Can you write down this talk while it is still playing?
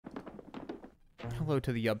Hello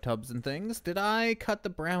to the Yubtubs and things. Did I cut the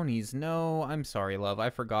brownies? No, I'm sorry, love. I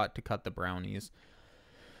forgot to cut the brownies.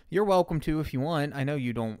 You're welcome to if you want. I know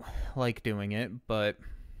you don't like doing it, but...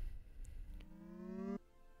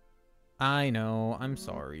 I know. I'm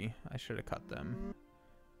sorry. I should have cut them.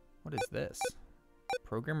 What is this?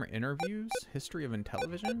 Programmer interviews? History of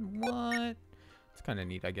Intellivision? What? It's kind of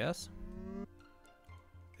neat, I guess.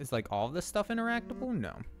 Is, like, all this stuff interactable?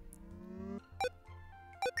 No.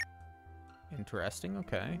 Interesting,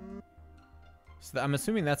 okay. So I'm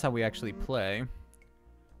assuming that's how we actually play.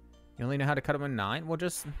 You only know how to cut them in 9? Well,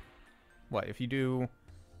 just... What? If you do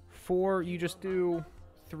 4, you just do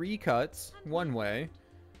 3 cuts one way,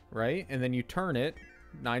 right? And then you turn it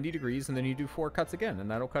 90 degrees, and then you do 4 cuts again,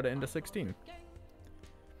 and that'll cut it into 16.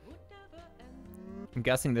 I'm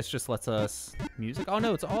guessing this just lets us... Music? Oh,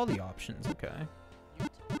 no, it's all the options. Okay.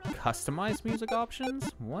 Customize music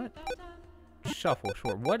options? What? Shuffle,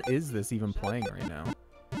 sure. What is this even playing right now?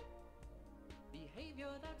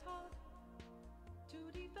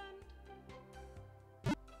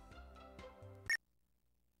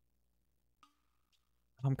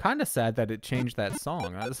 I'm kind of sad that it changed that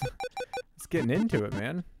song. I was getting into it,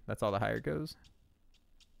 man. That's all the higher goes.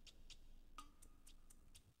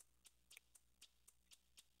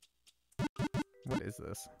 What is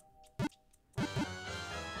this?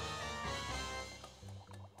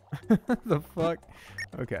 The fuck?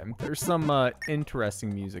 Okay, there's some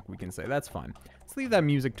interesting music we can say. That's fine. Let's leave that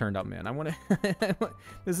music turned up, man. I want to...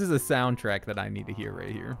 This is a soundtrack that I need to hear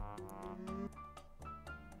right here.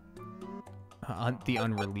 The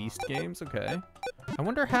unreleased games? Okay. I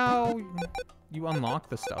wonder how you unlock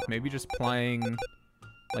the stuff. Maybe just playing,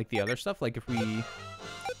 like, the other stuff? Like, if we...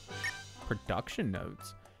 Production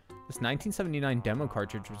notes. This 1979 demo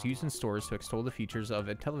cartridge was used in stores to extol the features of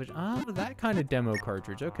Intellivision. Oh, that kind of demo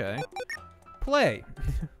cartridge. Okay. Play.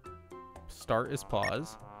 Start is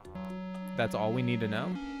pause. That's all we need to know.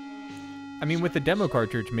 I mean, with the demo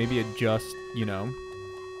cartridge, maybe it just, you know,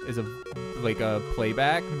 is like a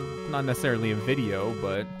playback. Not necessarily a video,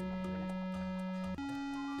 but...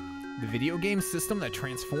 The video game system that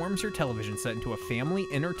transforms your television set into a family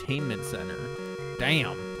entertainment center.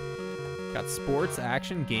 Damn. Got sports,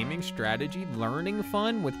 action, gaming, strategy, learning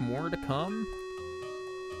fun with more to come.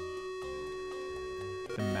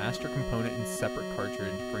 The master component and separate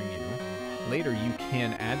cartridge bring you. Later, you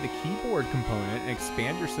can add the keyboard component and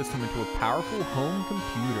expand your system into a powerful home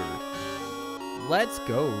computer. Let's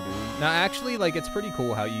go, dude. Now, actually, like, it's pretty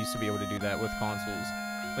cool how you used to be able to do that with consoles.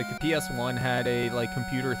 Like, the PS1 had a, like,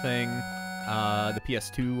 computer thing. The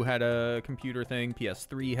PS2 had a computer thing.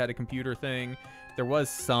 PS3 had a computer thing. There was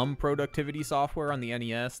some productivity software on the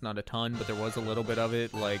NES, not a ton, but there was a little bit of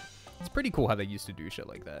it. Like, it's pretty cool how they used to do shit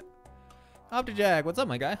like that. Optajag, what's up,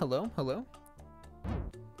 my guy? Hello, hello.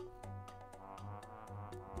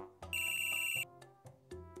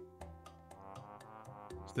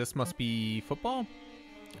 So this must be football?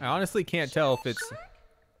 I honestly can't tell if it's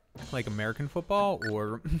like American football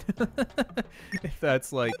or if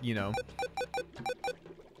that's like, you know,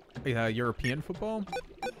 European football.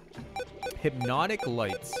 Hypnotic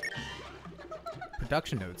Lights.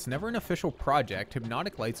 Production notes. Never an official project,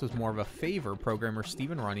 Hypnotic Lights was more of a favor programmer Steve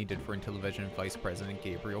and Ronnie did for Intellivision Vice President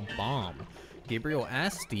Gabriel Baum. Gabriel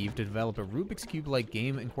asked Steve to develop a Rubik's Cube-like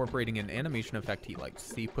game incorporating an animation effect he liked.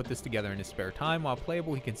 Steve put this together in his spare time. While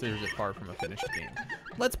playable, he considers it far from a finished game.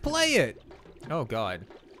 Let's play it! Oh, God.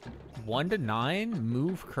 1 to 9,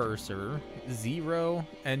 move cursor. 0,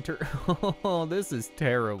 enter. Oh, this is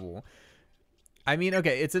terrible. I mean,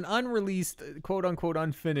 okay, it's an unreleased, quote-unquote,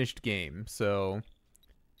 unfinished game, so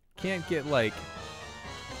can't get, like,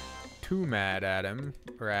 too mad at him,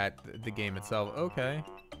 or at the game itself. Okay.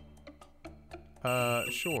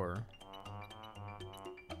 Sure.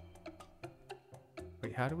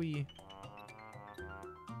 Wait, how do we...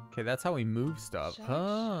 Okay, that's how we move stuff.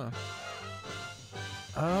 Oh.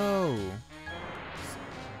 Oh.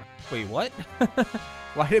 Wait, what?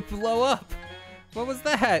 Why did it blow up? What was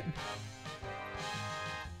that?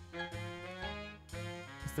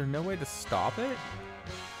 Is there no way to stop it?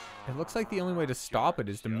 It looks like the only way to stop it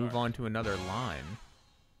is to move on to another line.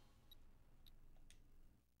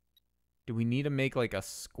 Do we need to make like a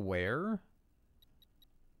square?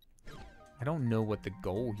 I don't know what the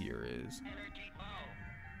goal here is.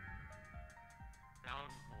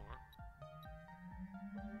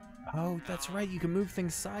 Oh, that's right. You can move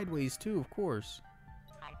things sideways too, of course.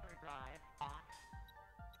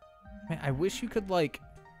 Man, I wish you could like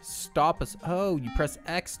stop us. Oh, you press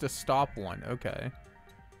X to stop one. Okay.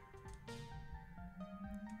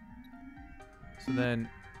 So then,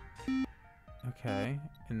 okay,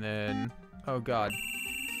 and then, oh God,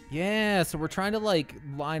 Yeah, so we're trying to, like,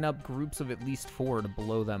 line up groups of at least 4 to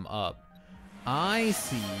blow them up. I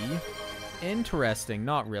see. Interesting.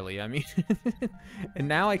 Not really. I mean, and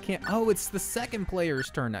now I can't. Oh, it's the second player's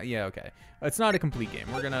turn now. Yeah, okay. It's not a complete game.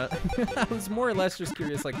 We're gonna. I was more or less just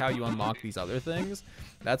curious, like, how you unlock these other things.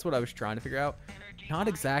 That's what I was trying to figure out. Not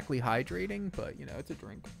exactly hydrating, but, you know, it's a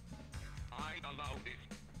drink.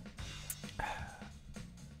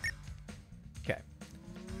 Okay.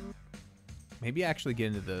 Maybe actually get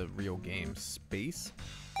into the real game. Space.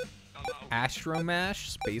 Astromash,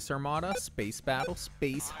 Space Armada, Space Battle,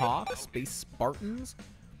 Space Hawk, Space Spartans.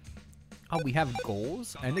 Oh, we have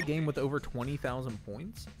goals. End a game with over 20,000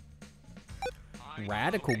 points.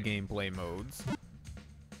 Radical gameplay modes.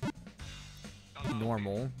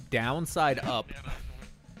 Normal. Downside up.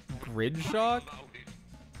 Grid shock.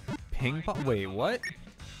 Ping pong. Wait, what?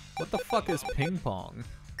 What the fuck is ping pong?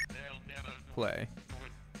 Play.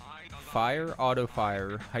 Fire, auto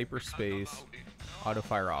fire, hyperspace. Auto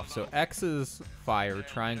fire off. So X is fire,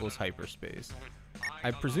 triangle's hyperspace.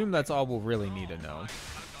 I presume that's all we'll really need to know.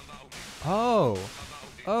 Oh.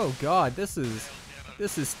 Oh god, this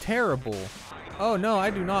is terrible. Oh no,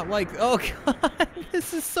 I do not like. Oh god,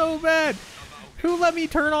 this is so bad. Who let me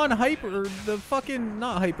turn on the fucking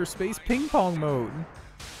not hyperspace, ping pong mode?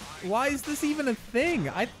 Why is this even a thing?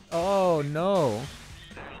 Oh no.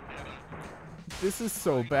 This is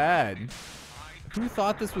so bad. Who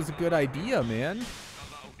thought this was a good idea, man?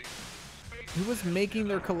 Who was making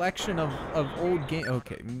their collection of old games?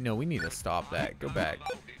 Okay, no, we need to stop that. Go back.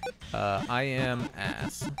 I am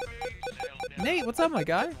ass. Nate, what's up, my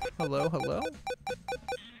guy? Hello, hello?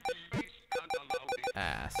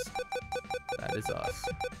 Ass. That is us.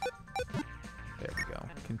 There we go.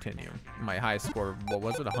 Continue. My high score, what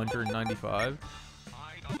was it, 195?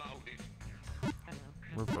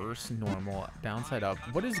 Reverse, normal, downside up.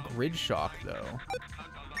 What is grid shock, though?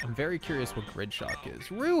 I'm very curious what grid shock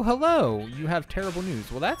is. Rue, hello! You have terrible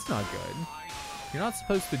news. Well, that's not good. You're not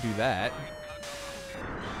supposed to do that.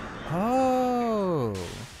 Oh.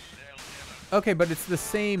 Okay, but it's the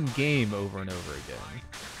same game over and over again.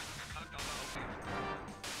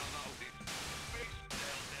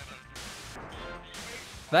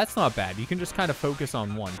 That's not bad. You can just kind of focus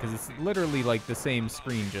on one, because it's literally like the same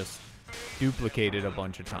screen, just duplicated a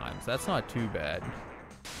bunch of times. That's not too bad.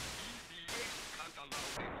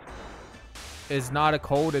 It's not a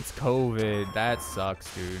cold, it's COVID. That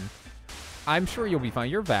sucks, dude. I'm sure you'll be fine.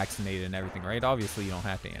 You're vaccinated and everything, right? Obviously, you don't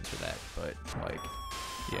have to answer that, but, like,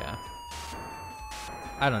 yeah.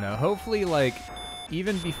 I don't know. Hopefully, like,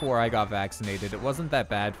 even before I got vaccinated, it wasn't that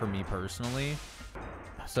bad for me personally.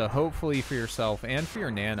 So hopefully for yourself and for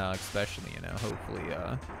your Nana especially, you know, hopefully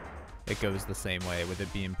it goes the same way with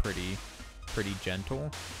it being pretty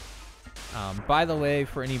gentle. By the way,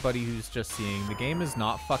 for anybody who's just seeing, the game is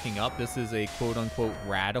not fucking up. This is a quote-unquote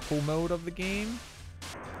radical mode of the game.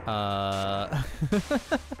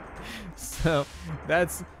 So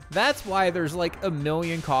that's why there's like a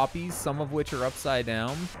million copies, some of which are upside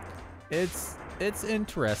down. It's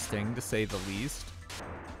interesting, to say the least.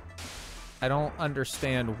 I don't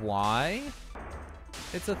understand why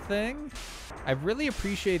it's a thing. I really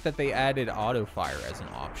appreciate that they added auto fire as an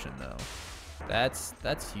option, though. That's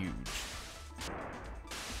huge.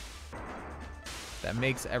 That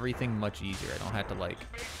makes everything much easier. I don't have to, like,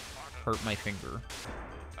 hurt my finger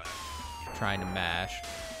trying to mash.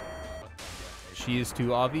 She is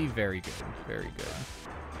too Avi. Very good. Very good.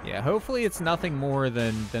 Yeah, hopefully it's nothing more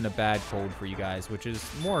than a bad cold for you guys, which is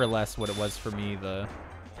more or less what it was for me the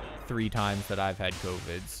 3 times that I've had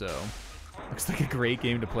COVID, so looks like a great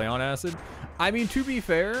game to play on acid. I mean, to be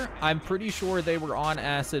fair, I'm pretty sure they were on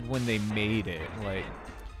acid when they made it. Like,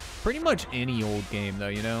 pretty much any old game, though,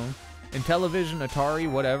 you know? Intellivision, Atari,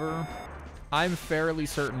 whatever. I'm fairly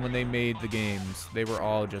certain when they made the games, they were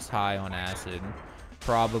all just high on acid.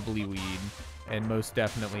 Probably weed. And most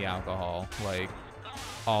definitely alcohol. Like,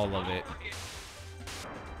 all of it.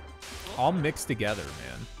 All mixed together,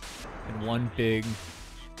 man. In one big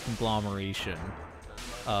conglomeration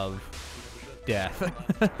of death.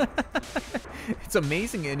 It's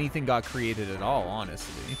amazing anything got created at all,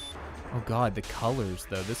 honestly. Oh god, the colors,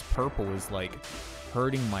 though. This purple is, like,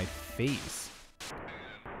 hurting my face.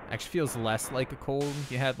 Actually feels less like a cold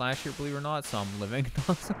you had last year, believe it or not, so I'm living.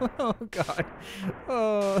 Oh god.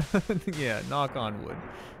 Oh, yeah, knock on wood.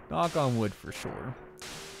 Knock on wood for sure.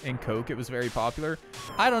 In Coke, it was very popular.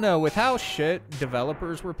 I don't know, with how shit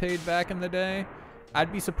developers were paid back in the day,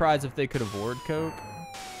 I'd be surprised if they could afford Coke.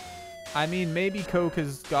 I mean, maybe Coke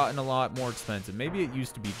has gotten a lot more expensive. Maybe it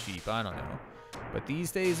used to be cheap, I don't know. But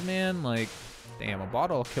these days, man, like, damn, a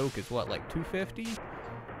bottle of Coke is what, like $2.50?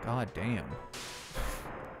 God damn.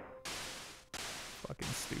 fucking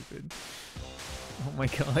stupid. Oh my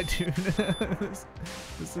god, dude.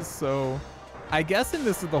 This is so... I guess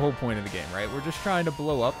this is the whole point of the game, right? We're just trying to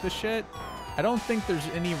blow up the shit. I don't think there's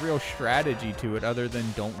any real strategy to it other than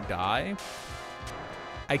don't die.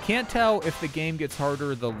 I can't tell if the game gets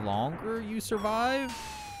harder the longer you survive,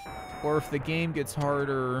 or if the game gets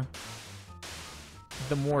harder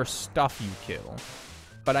the more stuff you kill.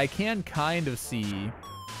 But I can kind of see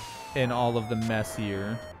in all of the mess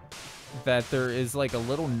here that there is like a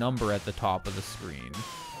little number at the top of the screen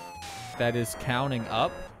that is counting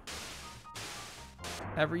up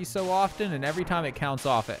every so often, and every time it counts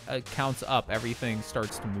up, everything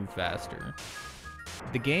starts to move faster.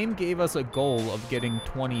 The game gave us a goal of getting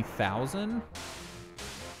 20,000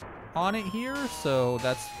 on it here, so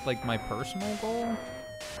that's like my personal goal.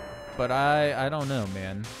 But I don't know,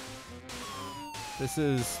 man. This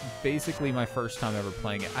is basically my first time ever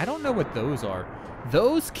playing it. I don't know what those are.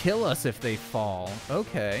 Those kill us if they fall.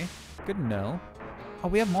 Okay, good to know. Oh,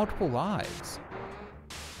 we have multiple lives.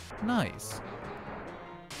 Nice.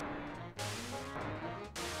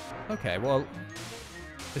 Okay, well,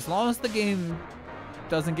 as long as the game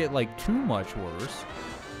doesn't get like too much worse,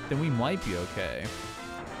 then we might be okay.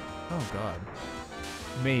 Oh god.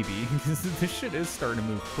 Maybe. This shit is starting to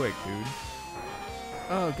move quick, dude.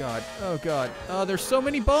 Oh god. Oh god. Oh, there's so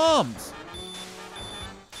many bombs!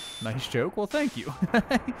 Nice joke. Well, thank you.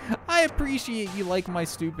 I appreciate you like my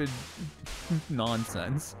stupid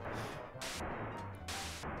nonsense.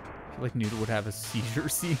 I feel like Noodle would have a seizure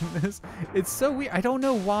seeing this. It's so weird. I don't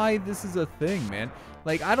know why this is a thing, man.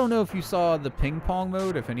 Like, I don't know if you saw the ping pong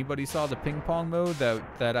mode, if anybody saw the ping pong mode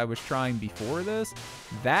that I was trying before this.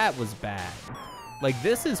 That was bad. Like,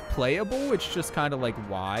 this is playable. It's just kind of like,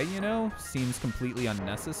 why, you know? Seems completely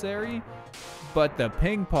unnecessary. But the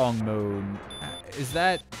ping pong mode, is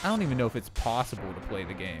that... I don't even know if it's possible to play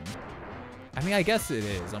the game. I mean, I guess it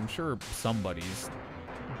is. I'm sure somebody's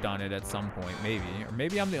done it at some point, maybe. Or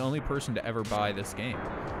maybe I'm the only person to ever buy this game.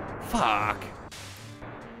 Fuck!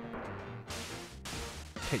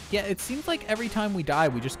 Okay, yeah, it seems like every time we die,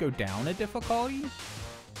 we just go down a difficulty.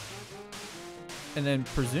 And then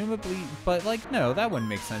presumably... But, like, no, that wouldn't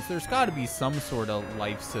make sense. There's got to be some sort of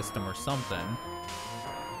life system or something.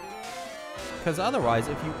 Because otherwise,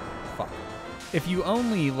 if you... Fuck. If you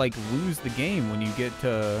only, like, lose the game when you get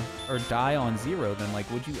to... Or die on 0, then, like,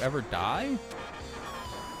 would you ever die?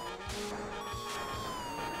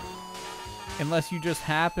 Unless you just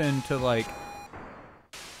happen to, like...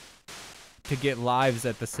 to get lives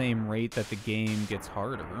at the same rate that the game gets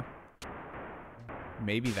harder.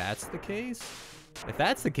 Maybe that's the case? If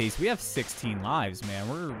that's the case, we have 16 lives,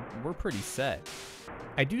 man. We're pretty set.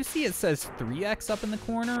 I do see it says 3x up in the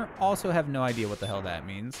corner. Also have no idea what the hell that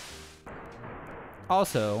means.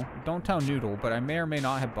 Also, don't tell Noodle, but I may or may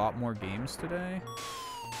not have bought more games today.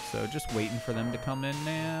 So just waiting for them to come in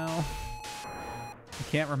now. I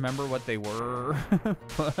can't remember what they were,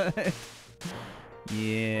 but...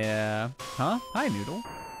 Yeah. Huh? Hi, Noodle.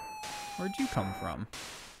 Where'd you come from?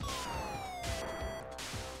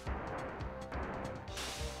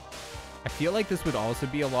 I feel like this would also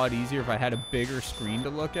be a lot easier if I had a bigger screen to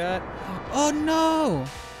look at. Oh, no!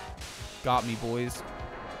 Got me, boys.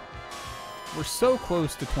 We're so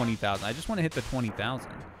close to 20,000. I just want to hit the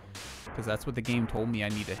 20,000. Because that's what the game told me I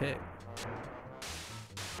need to hit.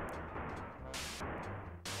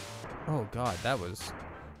 Oh, God. That was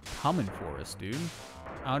coming for us, dude.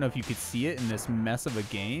 I don't know if you could see it in this mess of a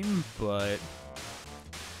game, but...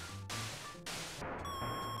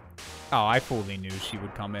 Oh, I fully knew she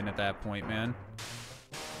would come in at that point, man.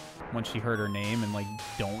 Once she heard her name and, like,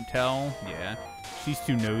 don't tell. Yeah. She's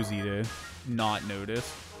too nosy to not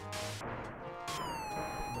notice.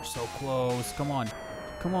 We're so close. Come on.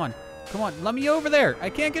 Come on. Come on. Let me over there. I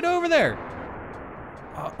can't get over there.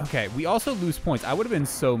 Okay. We also lose points. I would have been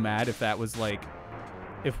so mad if that was, like,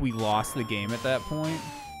 if we lost the game at that point.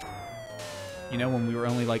 You know, when we were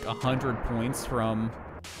only, like, 100 points from...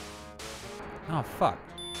 Oh, fuck.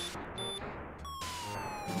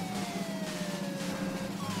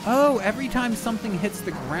 Oh, every time something hits the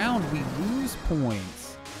ground, we lose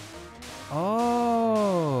points.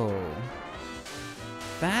 Oh.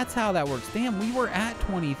 That's how that works. Damn, we were at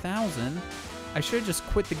 20,000. I should have just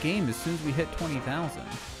quit the game as soon as we hit 20,000.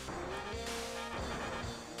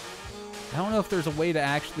 I don't know if there's a way to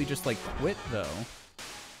actually just, like, quit, though.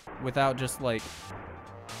 Without just, like...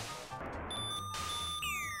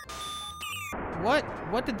 What?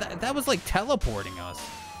 What did that... That was, like, teleporting us.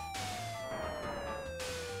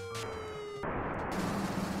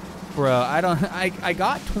 Bruh, I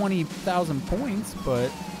got 20,000 points, but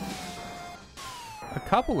a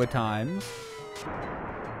couple of times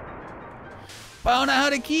But I don't know how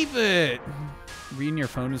to keep it. Reading your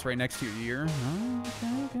phone is right next to your ear. Oh,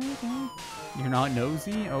 okay. You're not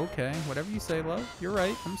nosy? Okay. Whatever you say, love. You're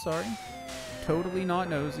right. I'm sorry. Totally not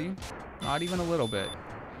nosy. Not even a little bit.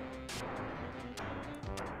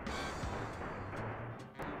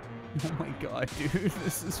 Oh my god, dude.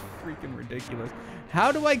 This is freaking ridiculous.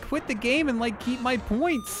 How do I quit the game and, like, keep my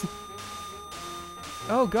points?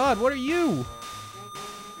 Oh god, what are you?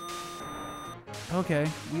 Okay,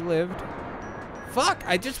 we lived. Fuck!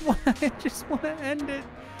 I just want to end it.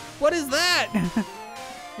 What is that?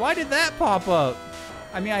 Why did that pop up?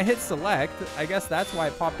 I mean, I hit select. I guess that's why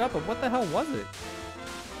it popped up, but what the hell was it?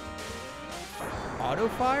 Auto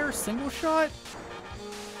fire? Single shot?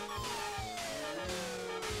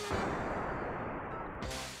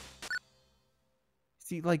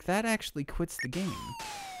 See, like, that actually quits the game.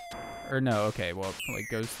 Or no, okay, well, it, like,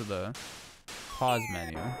 goes to the pause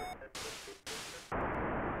menu.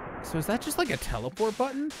 So is that just like a teleport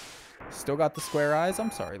button? Still got the square eyes?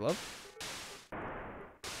 I'm sorry, love.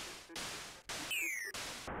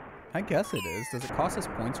 I guess it is. Does it cost us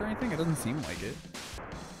points or anything? It doesn't seem like it.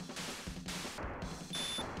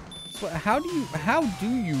 So how do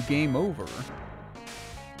you game over?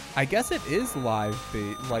 I guess it is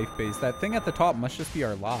life-based. That thing at the top must just be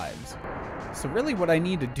our lives. So really what I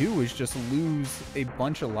need to do is just lose a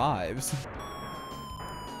bunch of lives.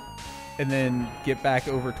 And then get back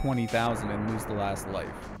over 20,000 and lose the last life.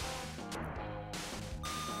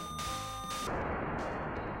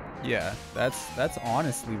 Yeah, that's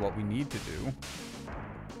honestly what we need to do.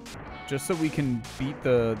 Just so we can beat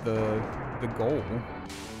the goal.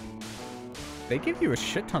 They give you a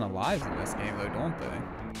shit ton of lives in this game though, don't they?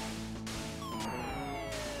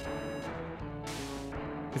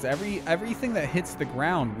 Because everything that hits the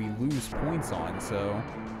ground we lose points on, so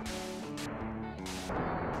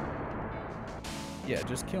yeah,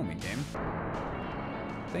 just kill me, game.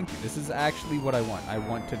 Thank you. This is actually what I want. I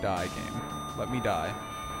want to die, game. Let me die.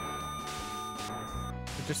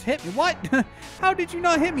 It just hit me. What? How did you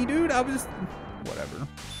not hit me, dude? I was... Whatever.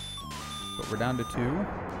 But we're down to 2.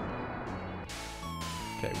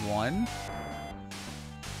 Okay, 1.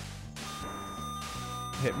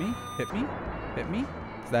 Hit me. Hit me. Hit me.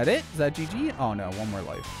 Is that it? Is that GG? Oh, no. One more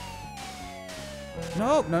life.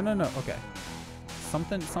 No. No, no, no. Okay.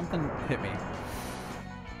 Something hit me.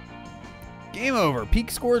 Game over.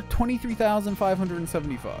 Peak score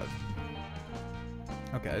 23,575.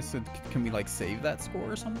 Okay, so can we like save that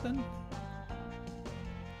score or something?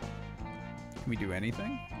 Can we do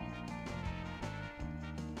anything?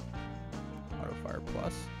 Auto fire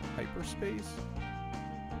plus hyperspace.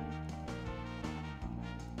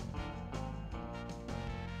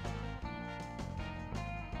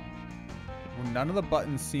 Well, none of the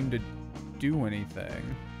buttons seem to do anything.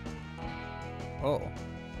 Oh.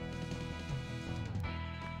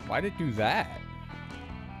 Why'd it do that?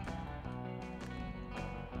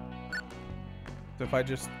 So if I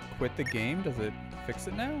just quit the game, does it fix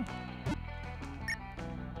it now?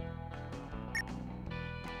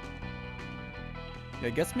 Yeah, I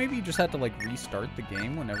guess maybe you just have to like restart the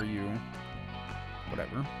game whenever you...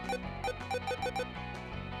 Whatever.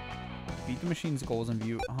 Beat the machine's goals and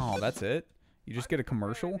view... Oh, that's it? You just get a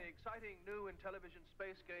commercial? The exciting new Intellivision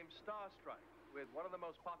space game Star Strike with one of the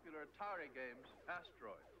most popular Atari games,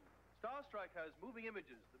 Asteroid. Star Strike has moving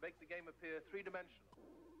images that make the game appear three-dimensional.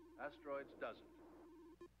 Asteroids doesn't.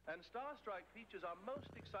 And Star Strike features our most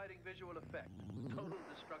exciting visual effect, total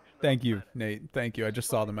destruction. Thank you, Nate. Thank you. I just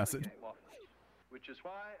saw the message. Which is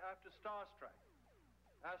why, after Star Strike,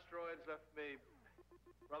 Asteroids left me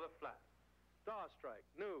rather flat. Star Strike,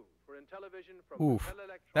 new for Intellivision from Oof,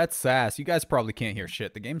 that's sass. You guys probably can't hear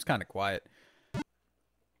shit. The game's kind of quiet. I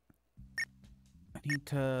need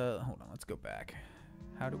to... Hold on, let's go back.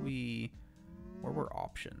 How do we... Where were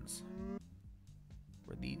options?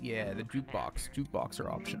 Where the... Yeah, the jukebox. Jukebox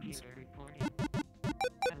are options.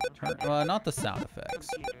 Turn... not the sound effects.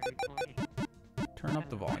 Turn up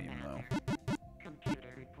the volume, though.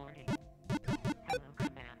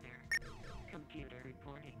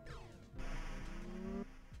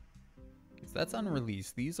 That's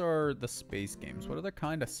unreleased. These are the space games. What other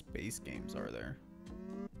kind of space games are there?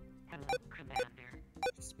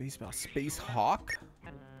 Space Hawk?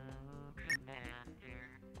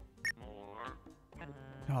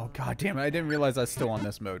 Oh god damn it, I didn't realize I was still on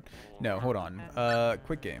this mode. No, hold on.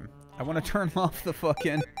 Quick game. I want to turn off the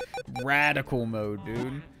fucking radical mode,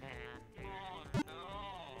 dude.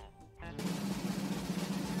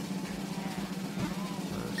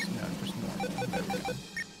 No, just normal. There we go.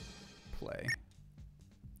 Play.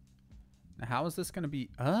 Now how is this gonna be?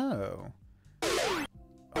 Oh.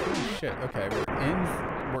 Oh shit, okay, we're in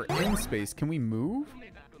We're in space. Can we move?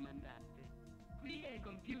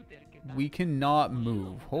 We cannot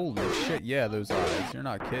move. Holy shit, yeah, those eyes. You're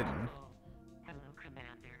not kidding.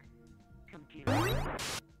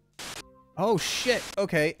 Oh shit.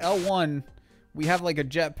 Okay, L1. We have like a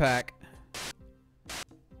jetpack.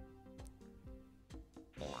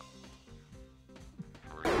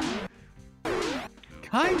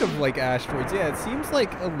 Kind of like asteroids. Yeah, it seems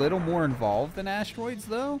like a little more involved than asteroids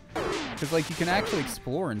though. Because like you can actually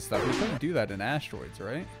explore and stuff. You couldn't do that in asteroids,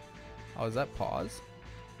 right? Oh, is that pause?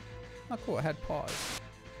 Oh, cool. I had pause.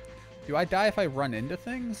 Do I die if I run into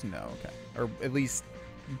things? No. Okay. Or at least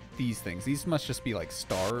these things. These must just be like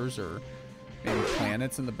stars or maybe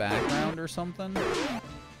planets in the background or something. Get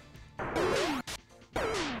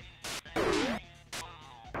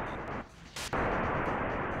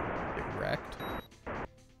wrecked.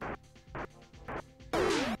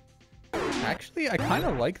 Actually, I kind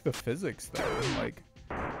of like the physics though. Like,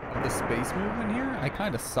 of the space movement here. I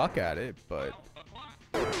kind of suck at it, but...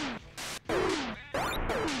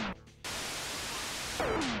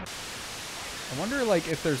 I wonder, like,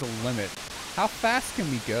 if there's a limit. How fast can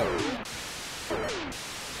we go?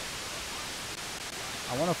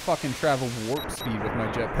 I want to fucking travel warp speed with my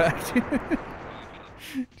jetpack.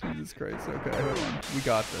 Jesus Christ. Okay, hold on. We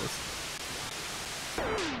got this.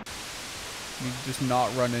 We just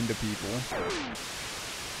not run into people.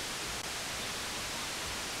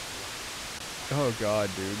 Oh god,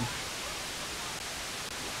 dude.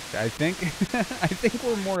 I think I think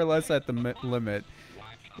we're more or less at the limit.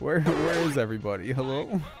 Where is everybody?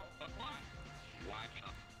 Hello?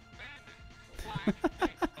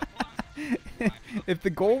 If the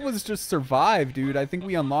goal was just survive, dude, I think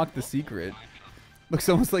we unlocked the secret. Looks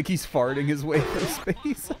almost like he's farting his way through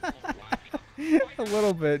space. A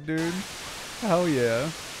little bit, dude. Hell yeah.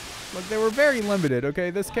 Look, they were very limited,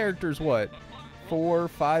 okay? This character's what? 4,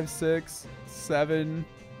 5, 6, 7...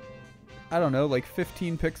 I don't know, like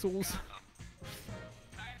 15 pixels?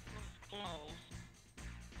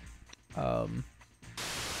 We're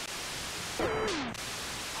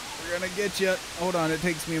gonna get you. Hold on, it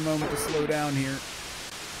takes me a moment to slow down here.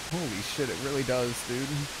 Holy shit, it really does, dude.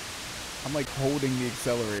 I'm like holding the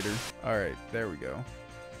accelerator. Alright, there we go.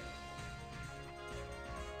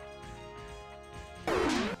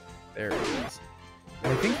 There it is.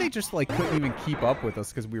 I think they just like couldn't even keep up with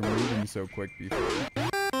us because we were moving so quick before.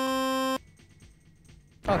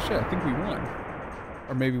 Oh shit, I think we won.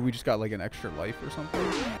 Or maybe we just got like an extra life or something.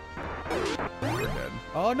 We're dead.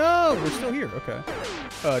 Oh no, we're still here. Okay.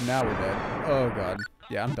 Now we're dead. Oh god.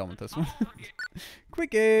 Yeah, I'm done with this one.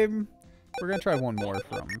 Quick game. We're gonna try one more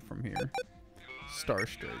from here. Star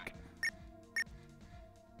Strike.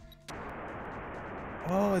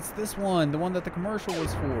 Oh, it's this one. The one that the commercial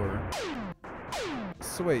was for.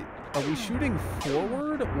 So wait, are we shooting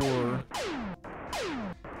forward or...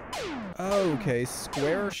 Oh, okay,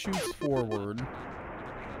 square shoots forward.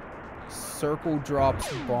 Circle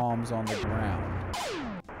drops bombs on the ground.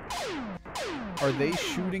 Are they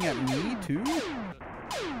shooting at me too?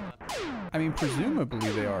 I mean, presumably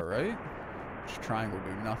they are, right? Just triangle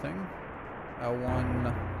do nothing.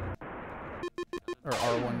 L1 or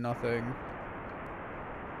R1 nothing.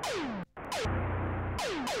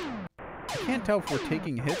 I can't tell if we're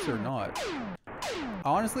taking hits or not.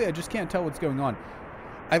 Honestly, I just can't tell what's going on.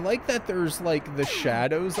 I like that there's like the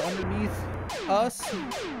shadows underneath us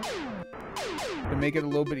to make it a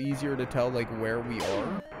little bit easier to tell like where we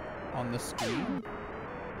are on the screen.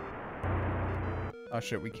 Oh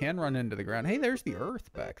shit, we can run into the ground. Hey, there's the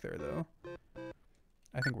Earth back there though.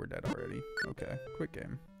 I think we're dead already. Okay, quick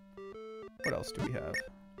game. What else do we have?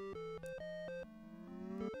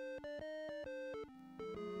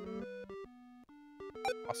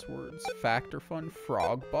 Crosswords, Factor Fun,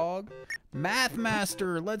 Frog Bog, Math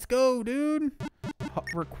Master. Let's go, dude.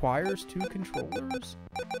 Requires 2 controllers.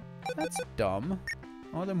 That's dumb.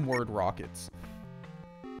 Oh, them word rockets.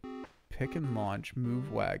 Pick and launch,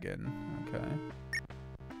 move wagon. Okay.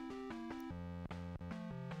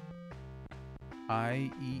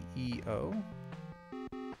 IEEO.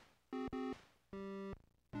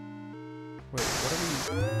 Wait, what are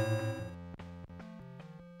we...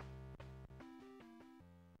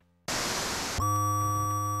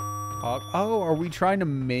 Oh, are we trying to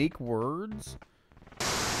make words?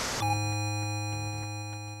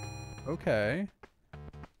 Okay.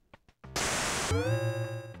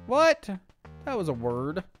 What? That was a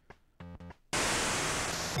word. Do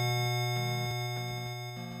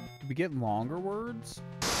we get longer words?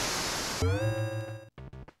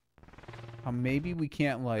 Maybe we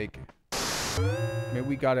can't like... Maybe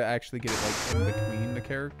we gotta actually get it like in between the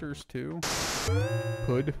characters too.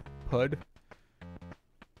 Pud.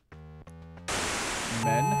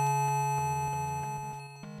 Men.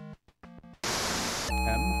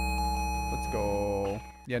 M. Let's go.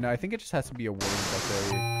 Yeah, no, I think it just has to be a word that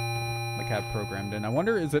they like have programmed in. I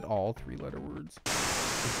wonder, is it all 3-letter words?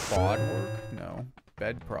 Does bod work? No.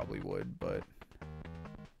 Bed probably would, but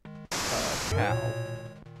cow.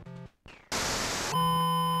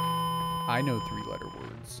 I know 3-letter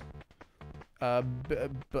words.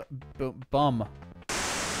 Bum.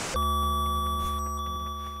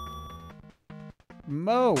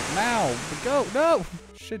 Mow, go, no!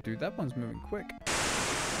 Shit, dude, that one's moving quick.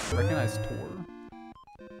 Recognize Tor.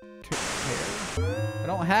 I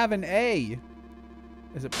don't have an A.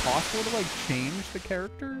 Is it possible to, like, change the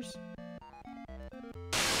characters?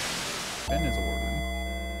 Ben is ordered.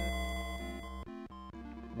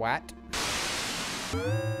 What?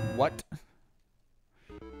 What?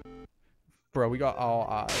 Bro, we got all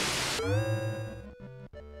eyes.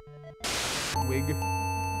 Wig.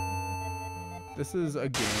 This is a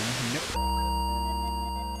game.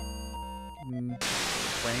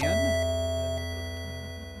 Fran?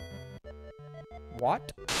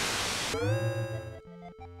 What?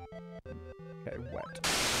 Okay, wet.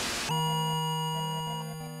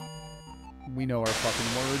 We know our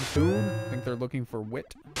fucking words, dude. Think they're looking for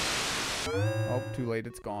wit. Oh, too late,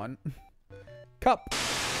 it's gone. Cup.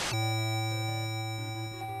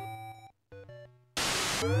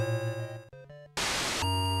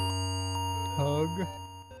 Hug.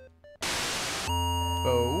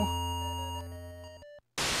 Bow.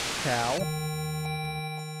 Cow.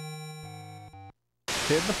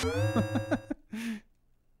 Tib.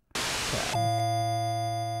 Tab.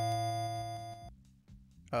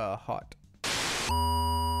 Hot.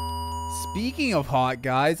 Speaking of hot,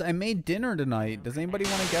 guys, I made dinner tonight. Does anybody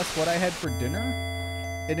want to guess what I had for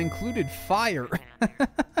dinner? It included fire.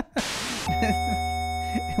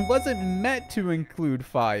 It wasn't meant to include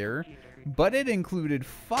fire, but it included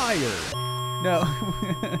fire. No,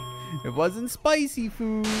 it wasn't spicy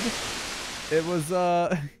food. It was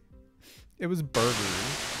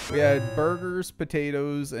burgers. We had burgers,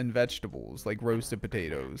 potatoes, and vegetables, like roasted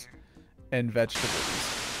potatoes and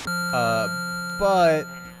vegetables. But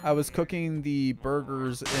I was cooking the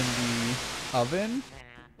burgers in the oven,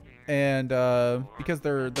 and because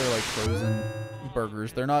they're like frozen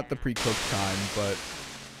burgers, they're not the pre-cooked kind, but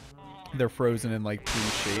they're frozen and like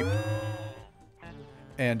pre-shaped.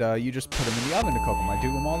 And you just put them in the oven to cook them. I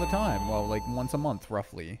do them all the time. Well, like once a month,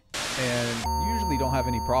 roughly. And usually don't have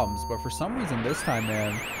any problems. But for some reason this time,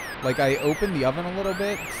 man, like I opened the oven a little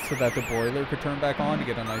bit so that the broiler could turn back on to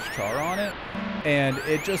get a nice char on it. And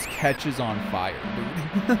it just catches on fire,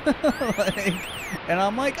 dude. Like, and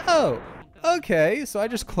I'm like, oh, okay. So I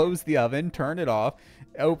just closed the oven, turned it off,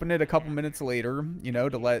 opened it a couple minutes later, you know,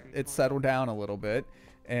 to let it settle down a little bit.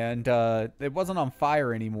 And it wasn't on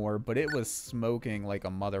fire anymore, but it was smoking like a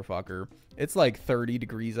motherfucker. It's like 30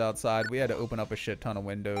 degrees outside. We had to open up a shit ton of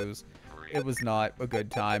windows. It was not a good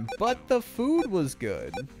time, but the food was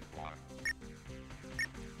good.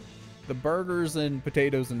 The burgers and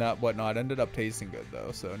potatoes and that whatnot ended up tasting good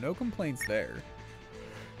though, so no complaints there.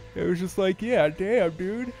 It was just like, yeah, damn,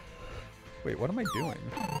 dude. Wait, what am I doing?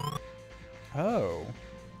 Oh.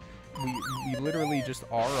 We literally just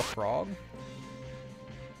are a frog?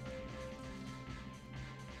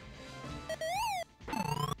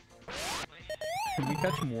 Can we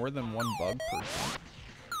catch more than one bug per jump?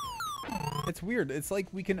 It's weird. It's like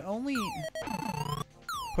we can only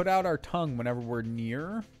put out our tongue whenever we're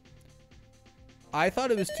near. I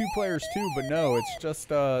thought it was 2 players too, but no, it's just,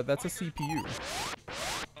 that's a CPU.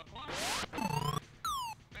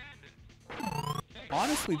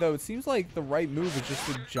 Honestly though, it seems like the right move is just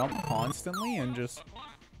to jump constantly and just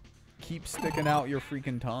keep sticking out your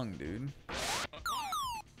freaking tongue, dude.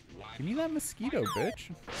 Give me that mosquito,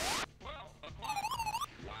 bitch.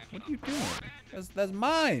 What are you doing? That's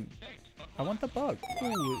mine. I want the bug.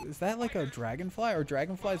 Ooh, is that like a dragonfly? Are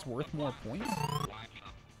dragonflies worth more points?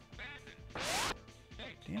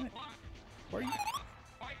 Damn it. Where are you?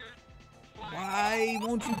 Why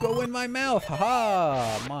won't you go in my mouth?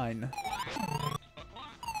 Haha, mine.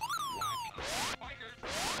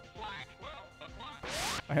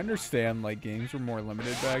 I understand like games were more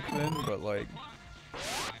limited back then, but like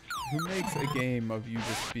who makes a game of you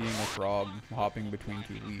just being a frog hopping between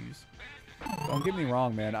 2 leaves? Don't get me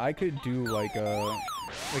wrong, man. I could do like a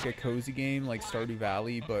cozy game like Stardew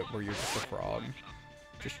Valley, but where you're just a frog,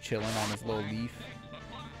 just chilling on his little leaf,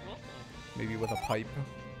 maybe with a pipe,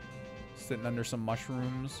 sitting under some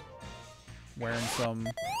mushrooms, wearing some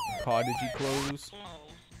cottagey clothes.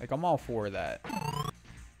 Like I'm all for that.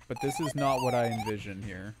 But this is not what I envision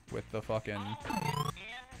here with the fucking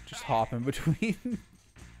just hopping between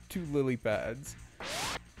 2 lily pads.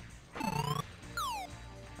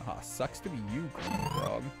 Ah, sucks to be you, green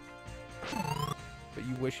frog. But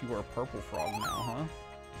you wish you were a purple frog now, huh?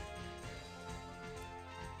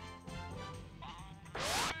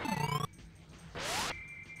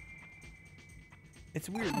 It's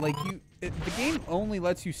weird, like the game only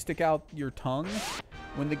lets you stick out your tongue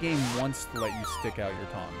when the game wants to let you stick out your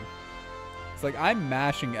tongue. It's like I'm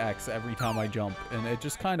mashing X every time I jump, and it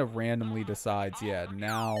just kind of randomly decides, yeah,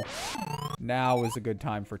 now is a good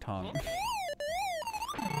time for tongue.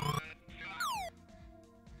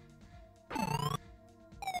 Man,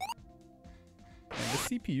 the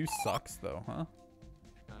CPU sucks though, huh?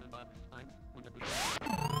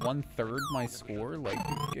 1/3 my score? Like,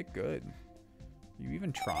 dude, get good. You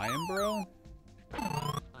even trying, bro?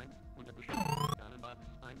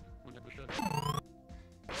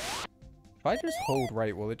 If I just hold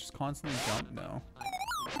right, will it just constantly jump? No.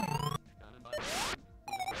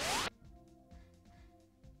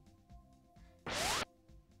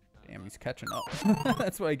 Damn, he's catching up.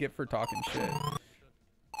 That's what I get for talking shit.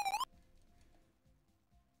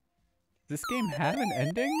 Does this game have an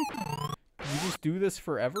ending? Can we just do this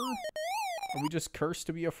forever? Are we just cursed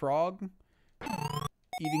to be a frog?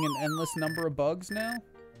 Eating an endless number of bugs now?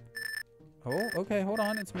 Oh, okay, hold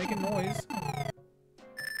on. It's making noise.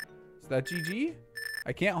 Is that GG?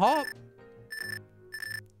 I can't hop.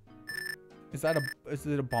 Is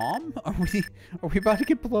it a bomb? Are we about to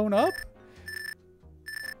get blown up?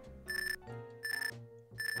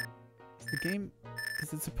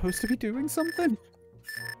 Is it supposed to be doing something?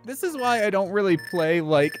 This is why I don't really play,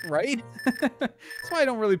 like, right? That's why I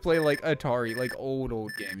don't really play, like, Atari, like,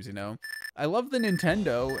 old games, you know? I love the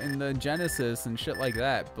Nintendo and the Genesis and shit like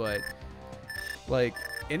that, but, like,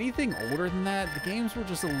 anything older than that, the games were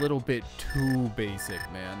just a little bit too basic,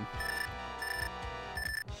 man.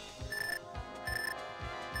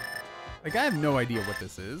 Like, I have no idea what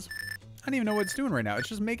this is. I don't even know what it's doing right now. It's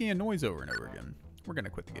just making a noise over and over again. We're gonna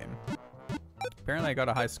quit the game. Apparently I got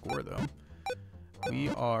a high score, though. We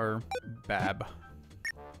are Bab.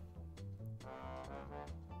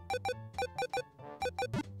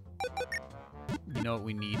 You know what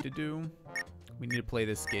we need to do? We need to play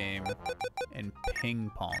this game in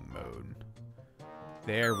ping pong mode.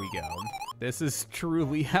 There we go. This is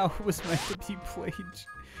truly how it was meant to be played.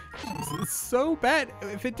 Jeez, it's so bad.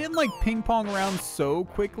 If it didn't like ping pong around so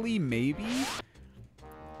quickly, maybe.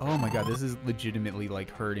 Oh my god, this is legitimately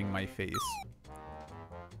like hurting my face.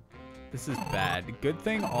 This is bad. Good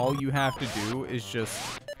thing all you have to do is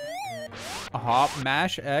just hop,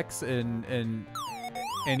 mash X, and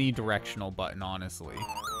any directional button, honestly.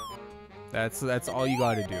 That's all you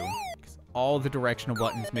gotta do. 'Cause all the directional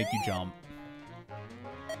buttons make you jump.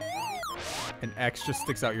 And X just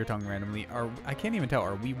sticks out your tongue randomly. I can't even tell.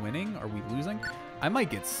 Are we winning? Are we losing? I might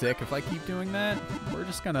get sick if I keep doing that. We're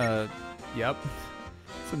just gonna... Yep.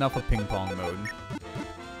 It's enough of ping pong mode.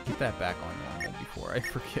 Get that back on normal before I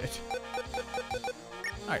forget.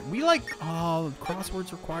 Alright, we like... Oh,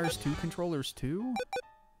 crosswords requires 2 controllers too?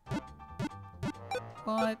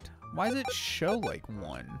 What? Why does it show like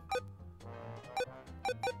 1?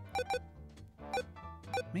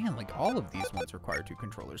 Man, like all of these ones require 2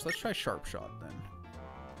 controllers. Let's try Sharp Shot then.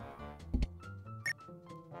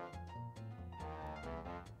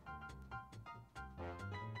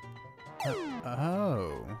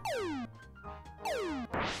 Oh.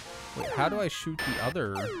 Wait, how do I shoot the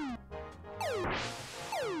other?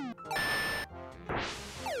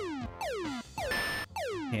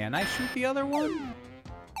 Can I shoot the other one?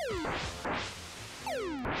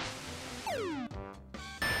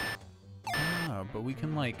 Oh, but we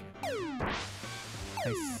can like...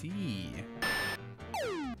 I see.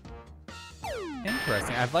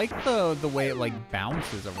 Interesting. I like the way it like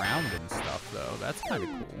bounces around and stuff though. That's kind of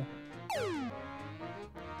cool.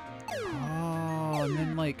 Oh, and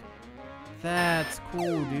then like... That's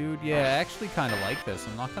cool, dude. Yeah, I actually kind of like this.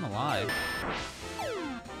 I'm not gonna lie.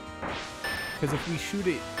 Because if we shoot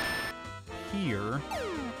it here,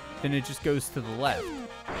 then it just goes to the left.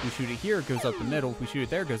 If we shoot it here, it goes up the middle. If we shoot it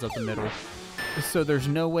there, it goes up the middle. So there's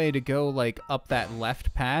no way to go like up that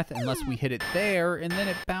left path unless we hit it there, and then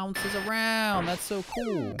it bounces around. That's so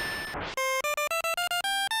cool.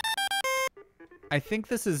 I think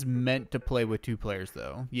this is meant to play with 2 players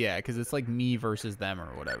though. Yeah, because it's like me versus them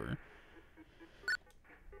or whatever.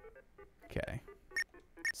 Okay.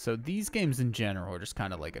 So these games in general are just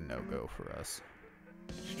kind of like a no-go for us.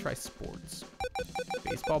 Let's try sports.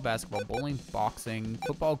 Baseball, basketball, bowling, boxing,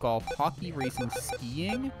 football, golf, hockey, racing,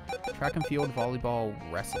 skiing, track and field, volleyball,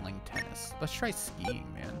 wrestling, tennis. Let's try skiing,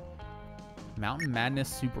 man. Mountain Madness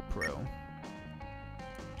Super Pro.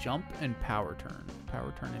 Jump and power turn.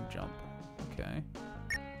 Power turn and jump. Okay.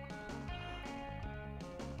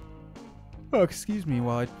 Oh, excuse me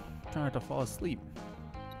while I try not to fall asleep.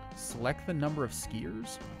 Select the number of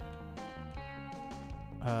skiers.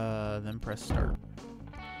 Then press start.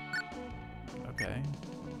 Okay.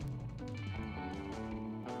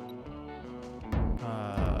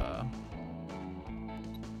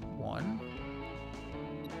 1.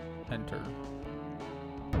 Enter.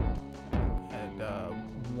 And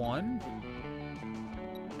 1.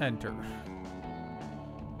 Enter.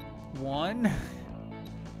 1.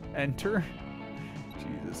 Enter.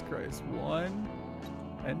 Jesus Christ. 1.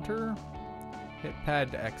 Enter. Hit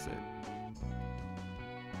pad to exit.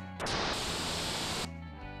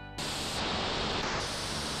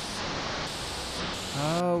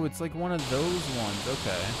 Oh, it's like one of those ones.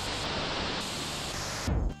 Okay.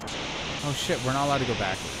 Oh shit, we're not allowed to go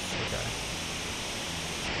backwards. Okay.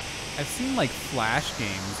 I've seen like Flash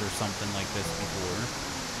games or something like this before.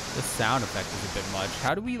 The sound effect is a bit much.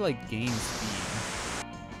 How do we like gain speed?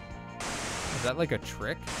 Is that like a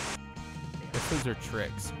trick? I guess those are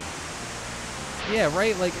tricks. Yeah,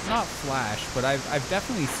 right? Like, not Flash, but I've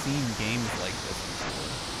definitely seen games like this before.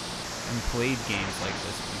 And played games like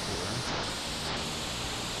this before.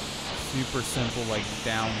 Super simple, like,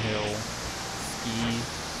 downhill ski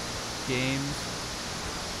games.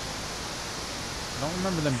 I don't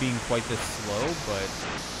remember them being quite this slow, but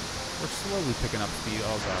we're slowly picking up speed.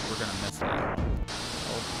 Oh god, we're gonna miss that.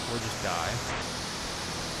 Oh, or just die.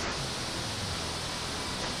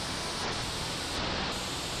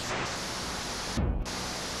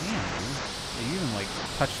 Damn, dude. They even, like,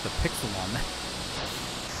 touched the pixel on that.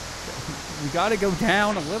 We gotta go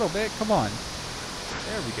down a little bit. Come on.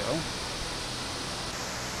 There we go.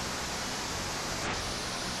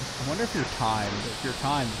 I wonder if you're timed. If you're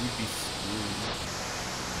timed, we'd be screwed.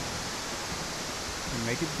 You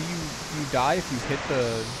make it? Do you die if you hit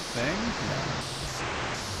the thing? No.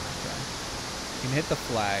 Okay. You can hit the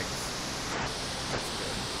flags. That's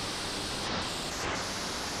good.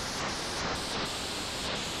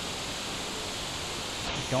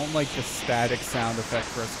 I don't like the static sound effect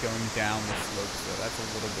for us going down the slope, so that's a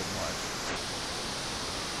little bit much.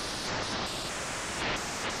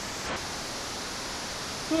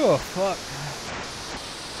 Oh, fuck.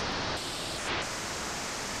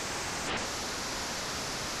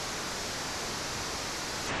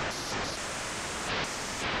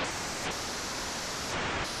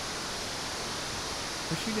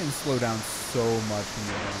 Wish you didn't slow down so much when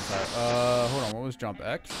you were inside. Hold on, what was jump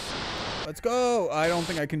X? Let's go! I don't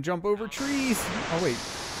think I can jump over trees! Oh, wait.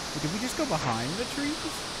 Did we just go behind the trees?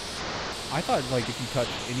 I thought, like, if you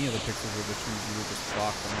touched any of the pixels of the trees, you were just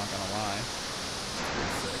fucked, I'm not gonna lie.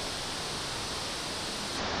 Pretty sick.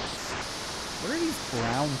 What are these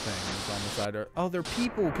brown things on the side? Oh, they're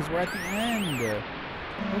people, because we're at the end.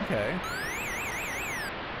 Okay.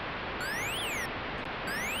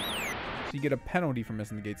 So you get a penalty for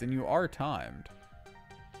missing the gates, and you are timed.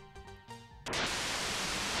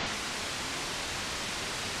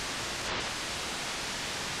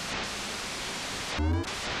 I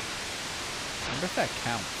wonder if that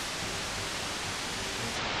counts.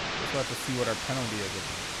 We'll have to see what our penalty is at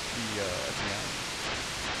the end.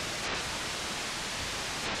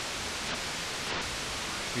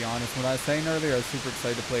 To be honest, what I was saying earlier, I was super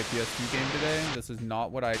excited to play a PS2 game today. This is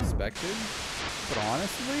not what I expected. But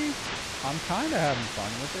honestly, I'm kind of having fun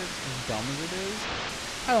with it, as dumb as it is.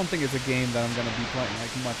 I don't think it's a game that I'm going to be playing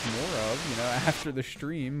like much more of, you know, after the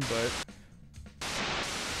stream, but...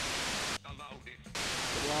 Come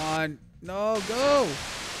on. No, go!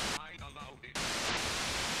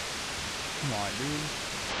 Come on, dude.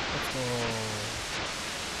 Let's go.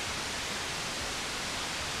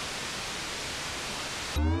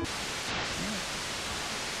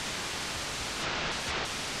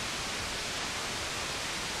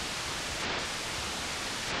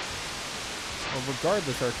 Well,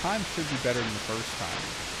 regardless, our time should be better than the first time we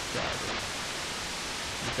tried it.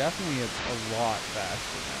 We're definitely a lot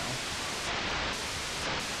faster now.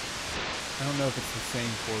 I don't know if it's the same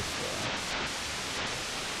course though.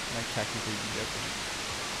 It might technically be different.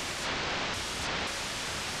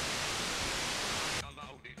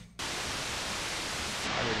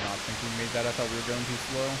 I did not think we made that. I thought we were going too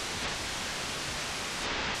slow.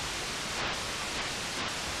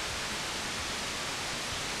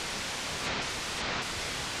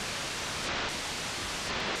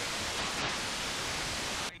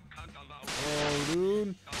 Oh,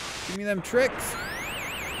 dude. Give me them tricks.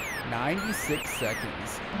 96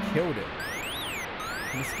 seconds. Killed it.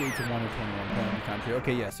 Miss gates of 1 to 21 penalty time too.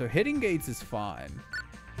 Okay, yeah, so hitting gates is fine.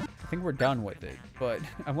 I think we're done with it, but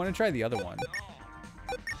I want to try the other one.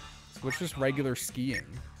 What's just regular skiing?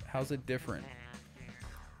 How's it different?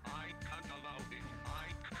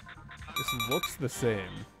 This looks the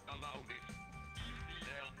same.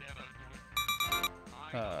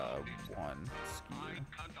 1 ski.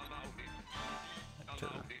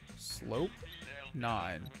 Enter. Slope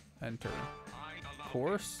 9. Enter.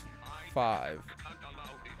 Course 5.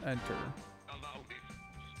 Enter.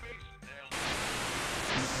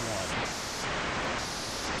 Heat 1.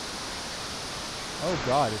 Oh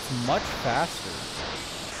god, it's much faster.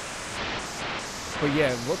 But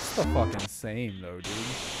yeah, it looks the fucking same though, dude.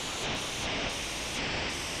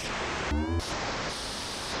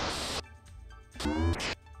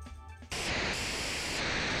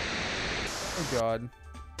 Oh god.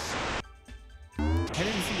 I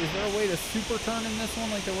didn't see, is there a way to super turn in this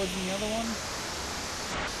one like there was in the other one?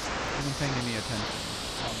 I wasn't paying any attention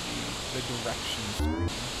on the direction screen.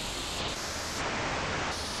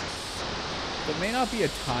 There may not be a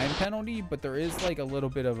time penalty, but there is like a little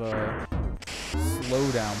bit of a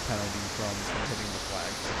slowdown penalty from hitting the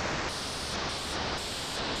flag.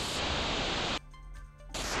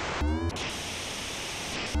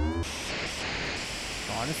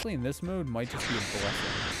 Honestly, in this mode, might just be a blessing.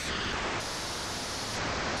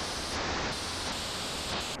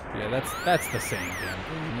 Yeah, that's the same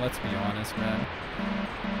game. Let's be honest, man.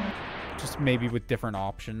 Just maybe with different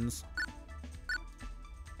options.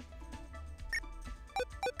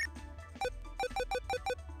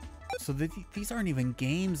 So these aren't even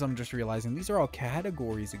games, I'm just realizing. These are all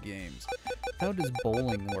categories of games. How does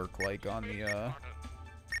bowling work like on the,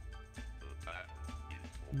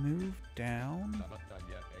 Move down.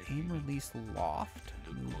 Aim, release, loft.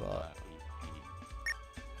 Move up.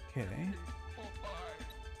 Okay.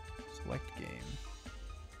 Select game.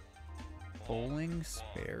 Bowling,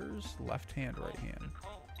 spares, left hand, right hand.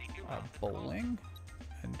 Bowling.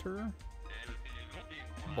 Enter.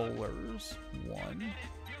 Bowlers. 1.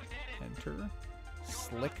 Enter.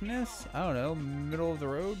 Slickness? I don't know. Middle of the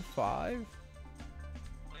road? 5.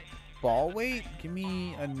 Ball weight? Give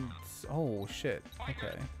me an... Oh, shit.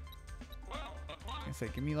 Okay. I say,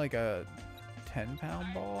 give me like a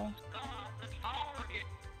 10-pound ball.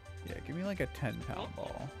 Yeah, give me like a 10-pound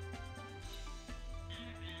ball.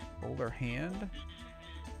 Bowler hand.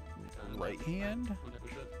 Right hand.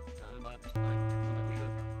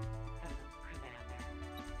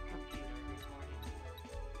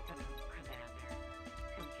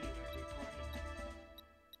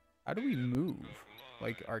 How do we move?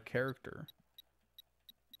 Like our character.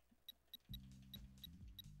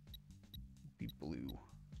 Be blue.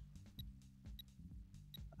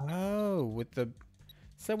 Oh, with the...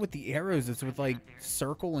 Instead with the arrows, it's with like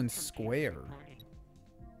circle and square.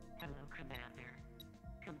 Hello, Commander.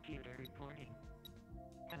 Computer reporting.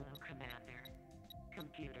 Hello, Commander.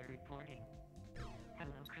 Computer reporting.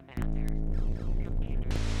 Hello, Commander. Computer.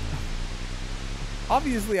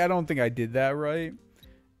 Obviously, I don't think I did that right.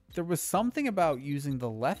 There was something about using the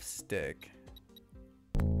left stick.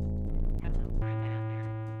 Hello,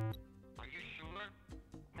 Commander. Are you sure?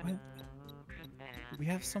 Hello, Commander. Do we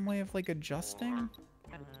have some way of like adjusting?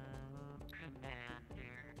 Hello,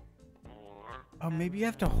 Commander. Oh, maybe you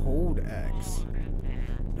have to hold X.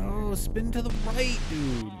 No, spin to the right,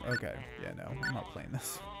 dude. Okay, yeah, no, I'm not playing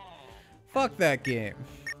this. Fuck that game.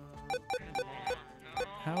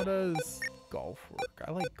 How does golf work?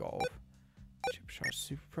 I like golf. Chip Shot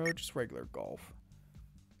Super Pro, just regular golf.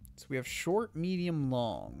 So we have short, medium,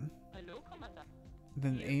 long.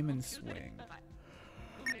 Then aim and swing.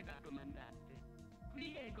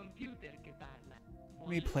 How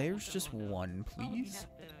many players? Just 1, please.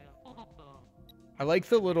 I like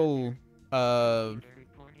the little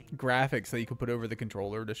graphics that you can put over the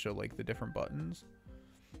controller to show like the different buttons.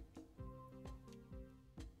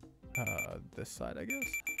 This side, I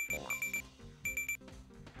guess.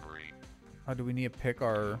 Oh, do we need to pick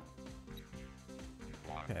our...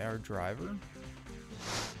 Okay, our driver?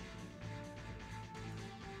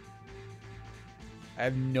 I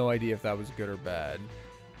have no idea if that was good or bad.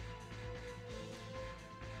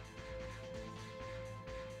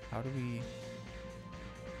 How do we...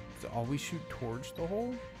 Does it always shoot towards the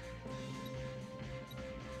hole?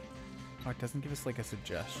 Oh, it doesn't give us like a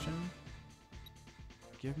suggestion.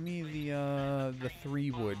 Give me the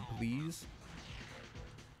 3 wood, please.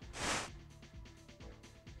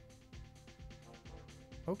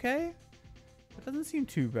 Okay. That doesn't seem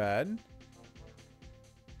too bad.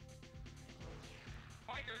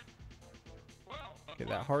 Okay,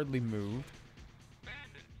 that hardly moved.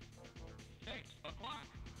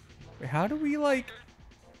 Wait, how do we like...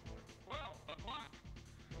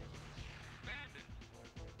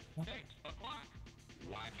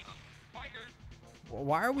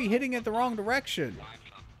 Why are we hitting it the wrong direction?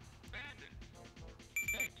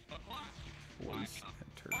 Voice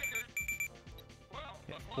enter.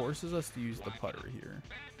 Yeah, forces us to use the putter here.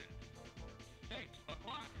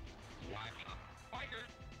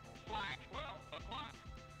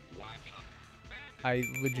 I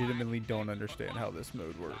legitimately don't understand how this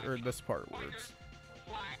mode works, or this part works.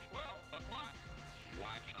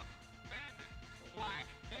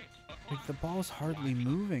 Like, the ball's hardly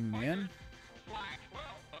moving, man.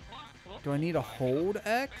 Do I need to hold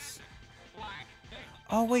X?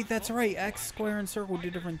 Oh, wait, that's right. X, square, and circle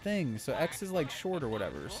do different things. So X is, like, short or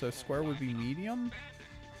whatever. So square would be medium?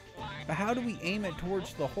 But how do we aim it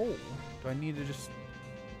towards the hole? Do I need to just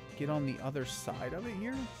get on the other side of it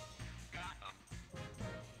here?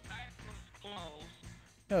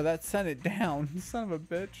 No, that sent it down. Son of a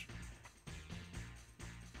bitch.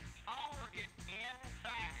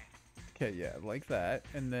 Okay, yeah, like that.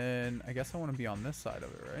 And then I guess I want to be on this side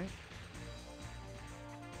of it, right?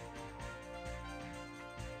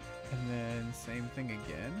 And then same thing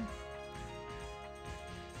again.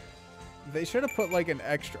 They should have put like an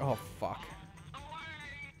extra... Oh, fuck.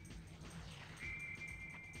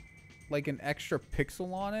 Like an extra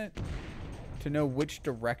pixel on it to know which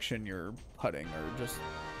direction you're putting or just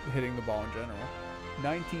hitting the ball in general.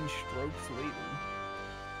 19 strokes later.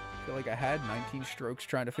 I feel like I had 19 strokes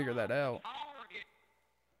trying to figure that out.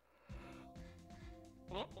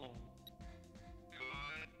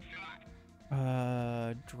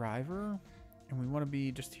 Driver? And we want to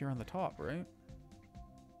be just here on the top, right?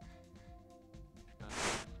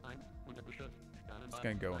 It's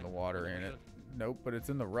gonna go in the water, ain't it? Nope, but it's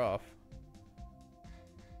in the rough.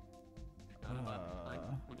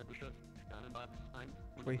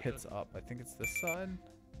 Which way hits up? I think it's this side.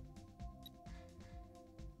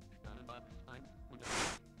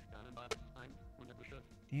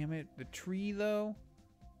 Damn it, the tree though?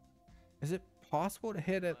 Is it possible to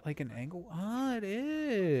hit at like an angle? Ah, it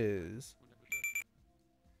is.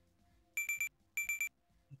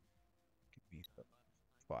 Give me the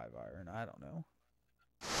 5-iron, I don't know.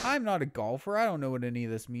 I'm not a golfer, I don't know what any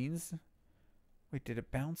of this means. Wait, did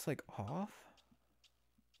it bounce like off?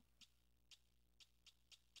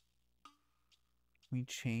 Can we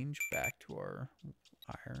change back to our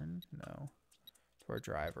iron? No. To our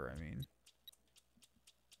driver, I mean.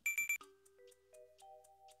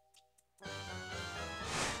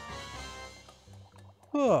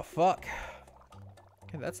 Oh, fuck.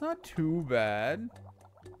 Okay, that's not too bad.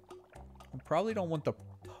 We probably don't want the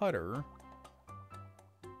putter.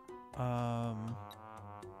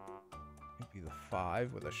 Maybe the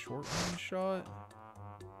 5 with a short range shot.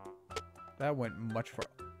 That went much far.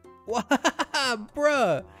 What?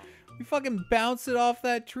 Bruh! We fucking bounced it off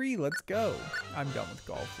that tree. Let's go. I'm done with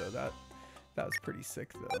golf, though. That was pretty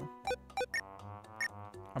sick, though.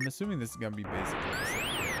 I'm assuming this is going to be basically the same.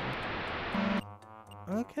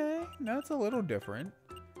 Okay, now it's a little different.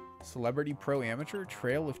 Celebrity Pro Amateur,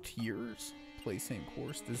 Trail of Tears. Play same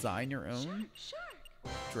course. Design your own.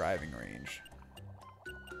 Driving range.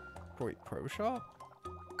 Wait, Pro Shop?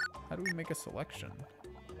 How do we make a selection?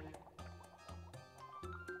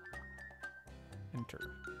 Enter.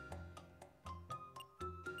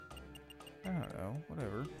 I don't know.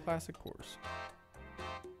 Whatever. Classic course.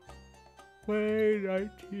 Wait,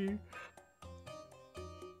 19.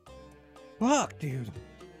 Fuck, dude.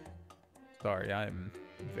 Sorry, I'm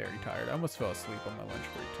very tired. I almost fell asleep on my lunch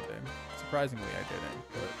break today. Surprisingly, I didn't,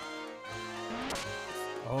 but...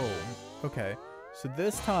 Oh, okay. So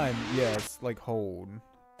this time, yeah, it's like hold.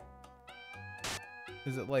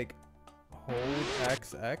 Is it like hold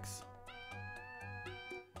XX?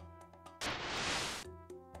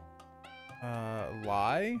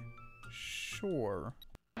 Lie? Sure.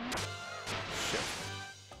 Shit.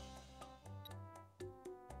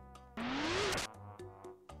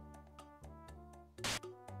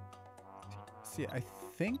 See, I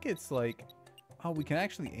think it's like... Oh, we can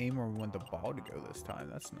actually aim where we want the ball to go this time.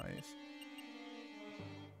 That's nice.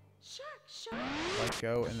 Shark. Let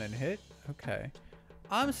go and then hit? Okay.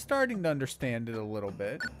 I'm starting to understand it a little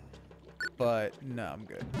bit. But, no, I'm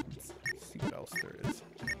good. Let's see what else there is.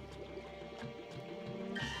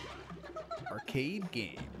 Arcade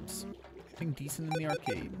games. Anything decent in the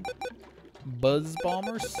arcade? Buzz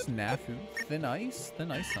Bomber, Snafu, Thin Ice.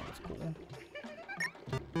 Thin Ice sounds cool.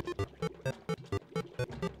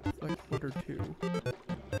 It's like what or two?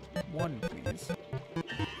 One, please.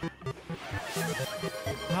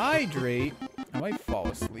 Hydrate. I might fall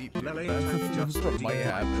asleep. Dude. That's what might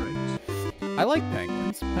happen. I like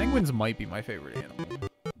penguins. Penguins might be my favorite animal.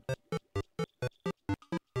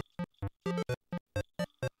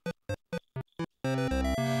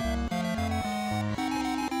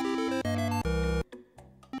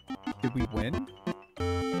 Did we win?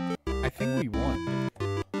 I think we won.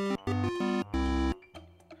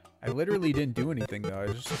 I literally didn't do anything though. I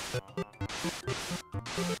just...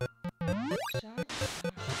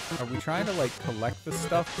 Are we trying to like collect the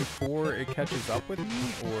stuff before it catches up with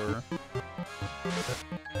me, or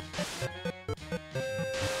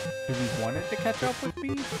do we want it to catch up with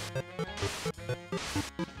me?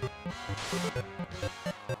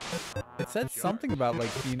 It said something about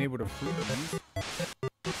like being able to freeze.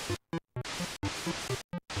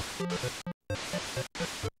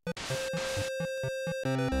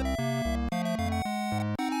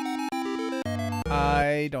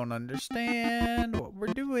 I don't understand what we're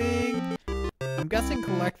doing. I'm guessing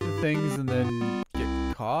collect the things and then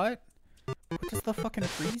get caught? What does the fucking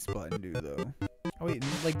freeze button do though? Oh wait,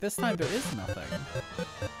 like this time there is nothing.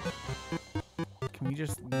 Can we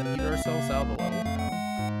just yeet ourselves out of the level?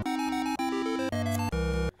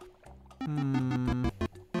 No.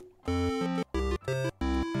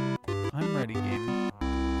 I'm ready, game.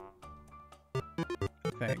 I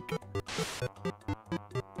think.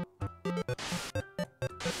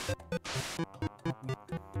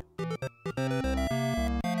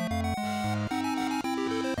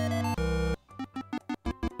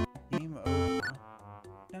 Game over.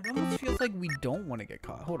 Now, it almost feels like we don't want to get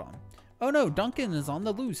caught. Hold on. Oh no, Duncan is on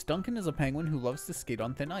the loose. Duncan is a penguin who loves to skate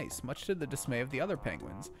on thin ice, much to the dismay of the other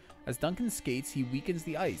penguins. As Duncan skates, he weakens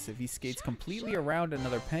the ice. If he skates completely around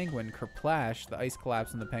another penguin, kerplash, the ice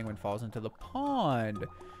collapses and the penguin falls into the pond.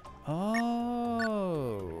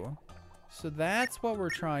 Oh. So that's what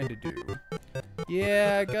we're trying to do.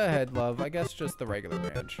 Yeah, go ahead, love. I guess just the regular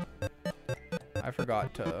ranch. I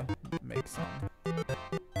forgot to make some.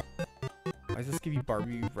 Why does this give you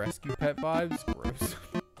Barbie Rescue Pet vibes? Gross.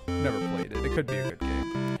 Never played it. It could be a good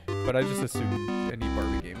game. But I just assume any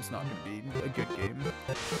Barbie game is not going to be a good game.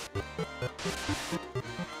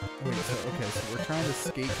 Wait, so, okay, so we're trying to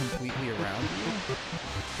skate completely around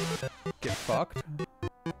you? Get fucked?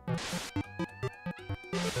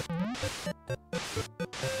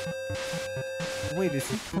 Wait, is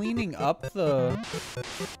he cleaning up the...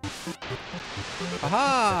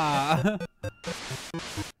 Aha!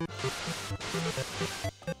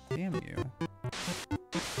 Damn you.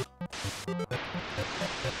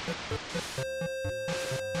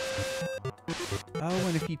 Oh,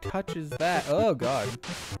 and if he touches that... Oh, God.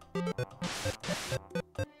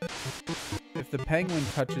 If the penguin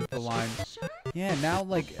touches the line... Yeah, now,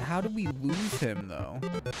 like, how do we lose him, though?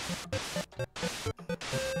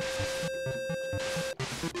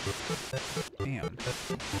 Damn.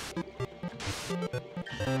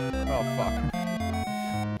 Oh, fuck.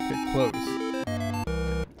 Okay,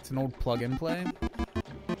 close. It's an old plug-and-play.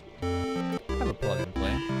 I have a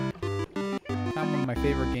plug-and-play. Found one of my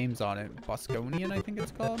favorite games on it. Bosconian, I think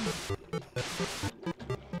it's called.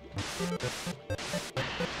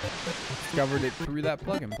 Discovered it through that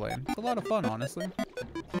plug-and-play. It's a lot of fun, honestly.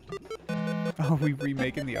 Oh, we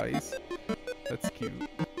remaking the ice? That's cute.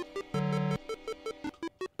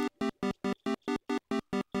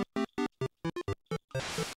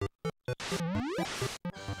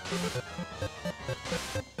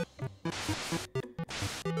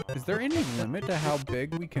 Is there any limit to how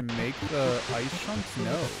big we can make the ice chunks?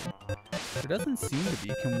 No. There doesn't seem to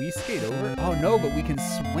be. Can we skate over it? Oh no, but we can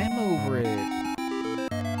swim over it.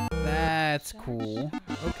 That's cool.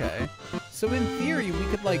 Okay. So in theory, we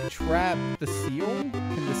could like trap the seal?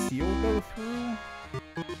 Can the seal go through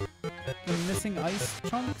the missing ice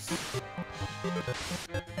chunks?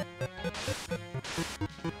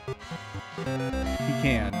 He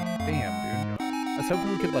can. Damn, dude. I was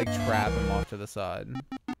hoping we could like trap him off to the side.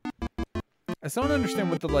 I still don't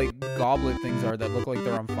understand what the like goblet things are that look like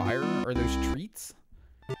they're on fire. Are those treats?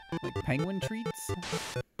 Like penguin treats?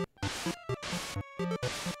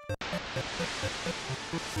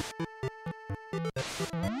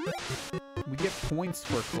 We get points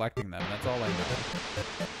for collecting them, that's all I know.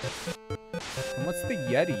 And what's the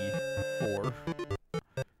Yeti for?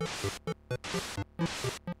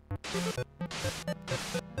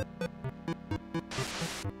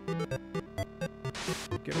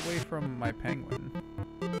 Get away from my penguin.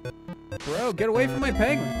 Bro, get away from my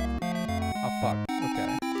penguin! Oh, fuck.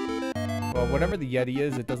 Okay. Well, whatever the Yeti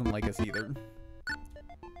is, it doesn't like us either.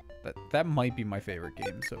 That might be my favorite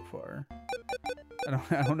game so far.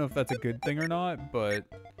 I don't know if that's a good thing or not, but...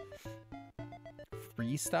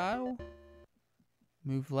 Freestyle?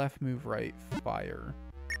 Move left, move right, fire.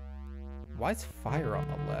 Why is fire on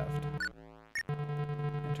the left?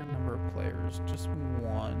 Enter number of players. Just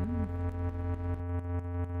one.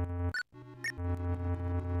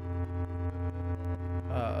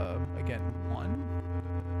 Again, one.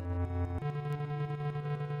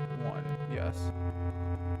 guess.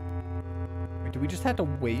 Wait, do we just have to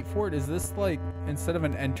wait for it? Is this like, instead of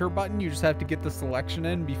an enter button, you just have to get the selection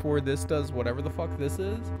in before this does whatever the fuck this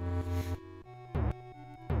is?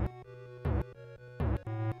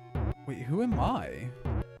 Wait, who am I?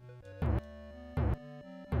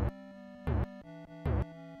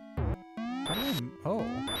 Oh.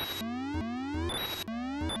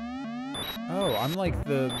 Oh, I'm like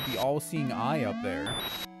the all-seeing eye up there.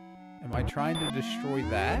 Am I trying to destroy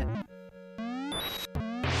that?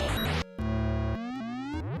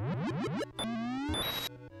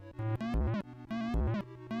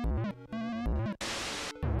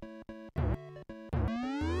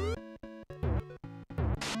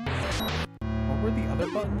 What were the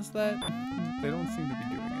other buttons that? They don't seem to be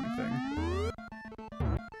doing anything.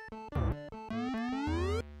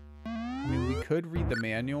 I mean, we could read the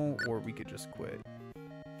manual, or we could just quit. I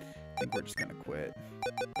think we're just gonna quit.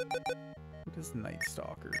 What is Night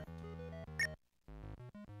Stalker?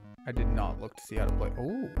 I did not look to see how to play.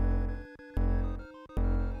 Oh.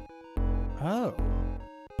 Oh.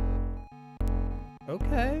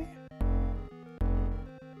 Okay.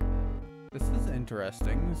 This is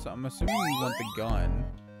interesting. So I'm assuming we want the gun.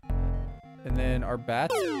 And then are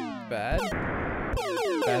bats bad?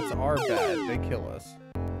 Bats are bad. They kill us.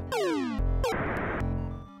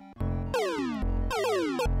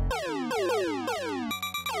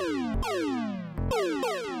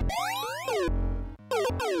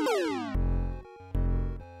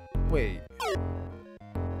 Wait.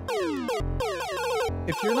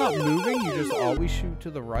 If you're not moving, you just always shoot to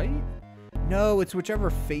the right? No, it's whichever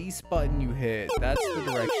face button you hit. That's the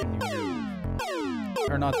direction you move.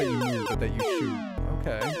 Or not that you move, but that you shoot.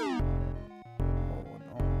 Okay. Oh,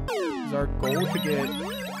 no. Is our goal to get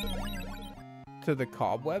to the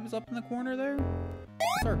cobwebs up in the corner there?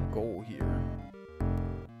 What's our goal here?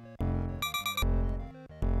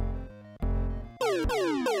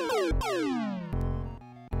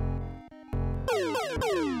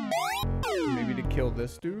 Maybe to kill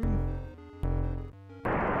this dude?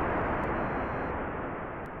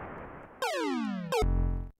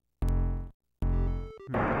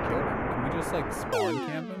 Killed him. Can we just like spawn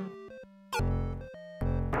camp him?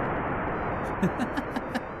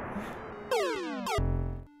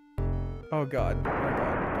 Oh god. Oh god.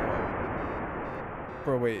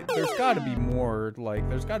 Bro, wait. There's gotta be more, like,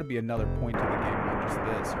 there's gotta be another point to the game than just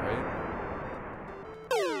this, right?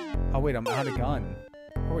 Oh wait, I'm out of gun.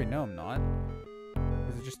 Oh wait, no I'm not.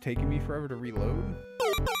 Is it just taking me forever to reload?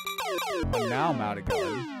 Oh, now I'm out of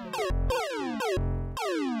gun.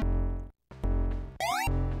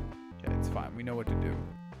 Okay, it's fine. We know what to do.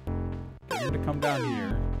 Get him to come down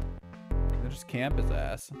here. Then just camp his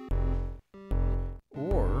ass.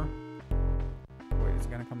 Or... wait, he's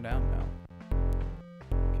gonna come down now.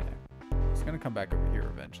 Okay. He's gonna come back over here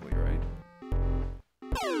eventually, right?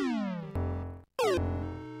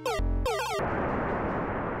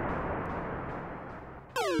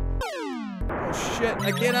 Oh shit,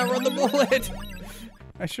 I can't outrun the bullet!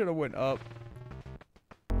 I should have went up.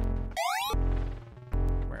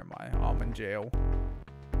 Where am I? Oh, I'm in jail.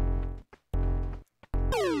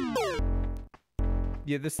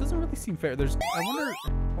 Yeah, this doesn't really seem fair. There's, I wonder,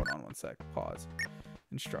 hold on one sec, pause.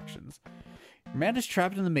 Instructions. Your man is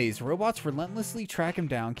trapped in the maze. Robots relentlessly track him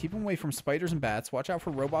down. Keep him away from spiders and bats. Watch out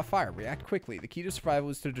for robot fire. React quickly. The key to survival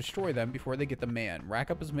is to destroy them before they get the man.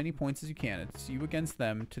 Rack up as many points as you can. It's you against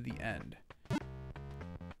them to the end.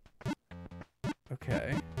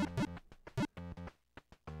 Okay. The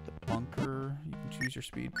bunker. You can choose your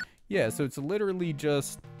speed. Yeah, so it's literally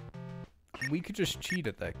just... we could just cheat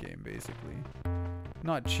at that game, basically.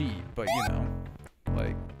 Not cheat, but, you know,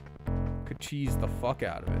 like, could cheese the fuck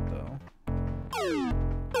out of it, though.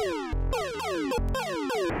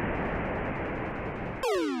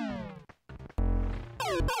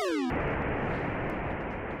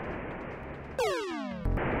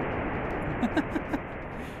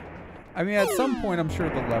 I mean, at some point, I'm sure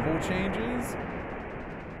the level changes.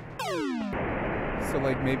 So,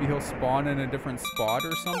 like, maybe he'll spawn in a different spot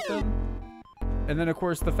or something. And then, of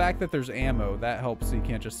course, the fact that there's ammo, that helps so you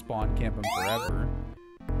can't just spawn camp him forever.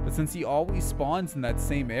 But since he always spawns in that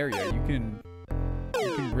same area, you can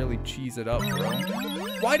really cheese it up, bro.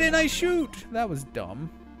 Why didn't I shoot? That was dumb.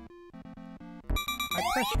 I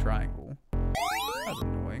pressed triangle. That was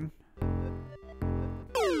annoying.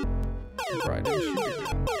 Bro, I didn't shoot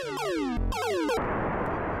again.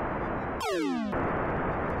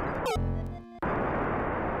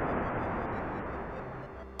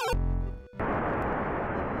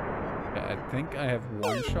 I think I have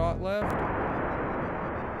one shot left.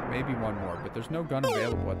 Maybe one more, but there's no gun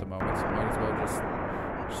available at the moment, so might as well just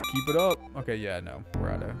Just keep it up. Okay, yeah, no.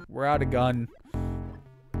 We're out of gun. I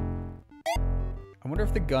wonder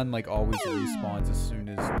if the gun like always respawns as soon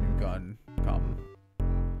as new gun come.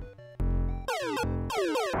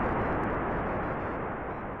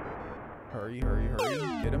 Hurry, hurry, hurry.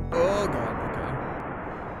 Get him. Oh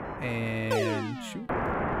god, okay. And shoot.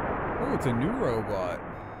 Oh, it's a new robot.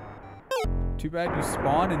 Too bad you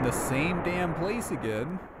spawn in the same damn place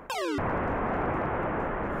again.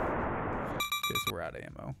 Okay, so we're out of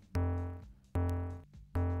ammo.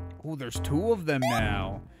 Oh, there's 2 of them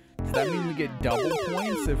now. Does that mean we get double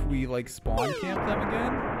points if we, like, spawn camp them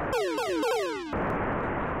again?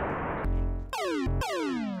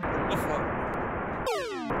 What the fuck?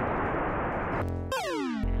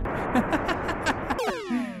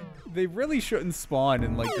 They really shouldn't spawn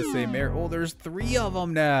in, like, the same area. Oh, there's 3 of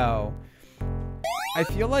them now. I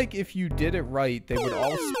feel like if you did it right, they would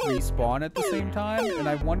all respawn at the same time, and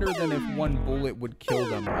I wonder then if one bullet would kill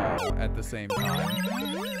them all at the same time.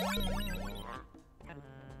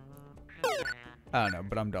 I don't know,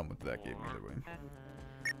 but I'm done with that game either way.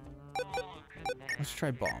 Let's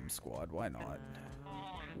try Bomb Squad, why not?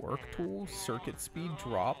 Work tool, circuit speed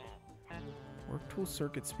drop. Work tool,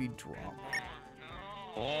 circuit speed drop.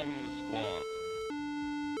 Bomb squad.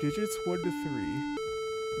 Digits 1 to 3.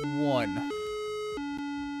 1.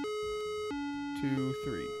 2,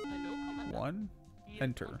 3. 1.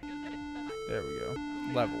 Enter. There we go.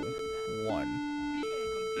 Level 1.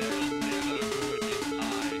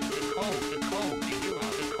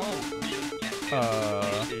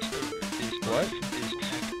 What?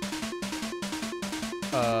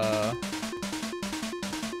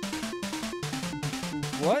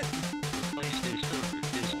 What?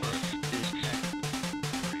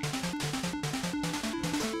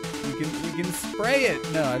 We can spray it.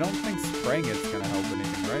 No, I don't think spraying it's gonna help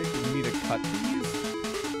anything, right? Do we need to cut these?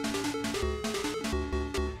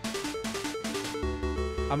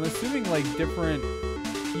 I'm assuming like different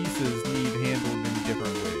pieces need handled in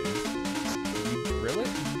different ways. Do we drill it?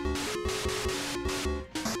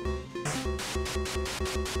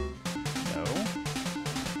 No.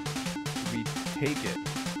 Do we take it?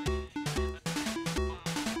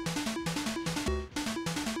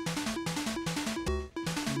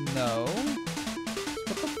 No.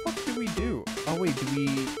 What the fuck do we do? Oh wait, do we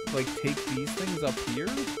like take these things up here?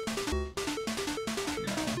 No.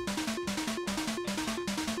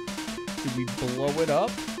 Do we blow it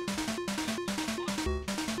up?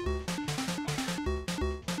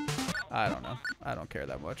 I don't know. I don't care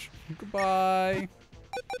that much. Goodbye.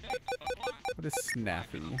 What is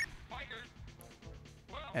snafu?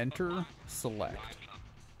 Enter, select.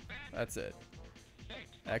 That's it.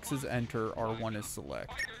 X is enter, R1 is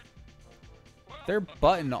select. Their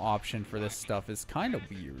button option for this stuff is kind of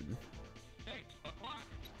weird.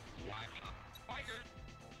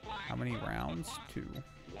 How many rounds? 2.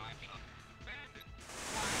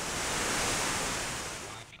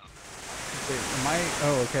 Wait, am I...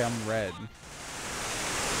 Oh, okay, I'm red.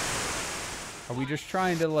 Are we just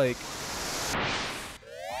trying to, like...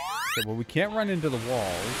 Okay, well, we can't run into the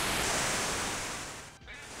walls.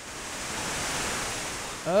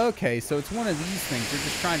 Okay, so it's one of these things. You're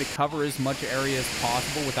just trying to cover as much area as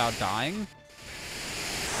possible without dying.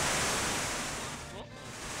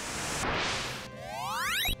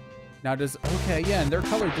 Now does... Okay, yeah, and their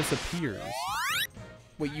color disappears.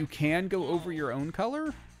 Wait, you can go over your own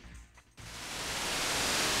color?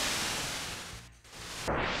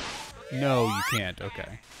 No, you can't.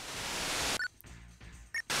 Okay.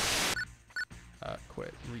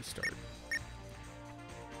 Quit. Restart.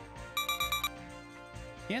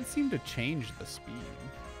 Can't seem to change the speed.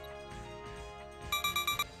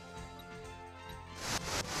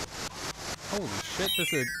 Holy shit,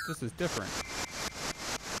 this is different.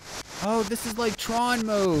 Oh, this is like Tron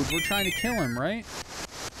mode. We're trying to kill him, right?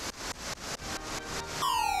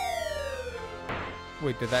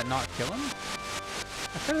 Wait, did that not kill him?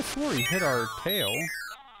 I could have swore he hit our tail.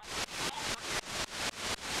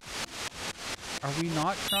 Are we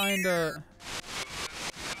not trying to...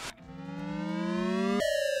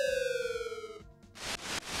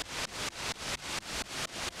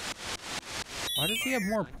 Why does he have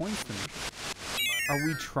more points than me? Are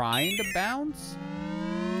we trying to bounce?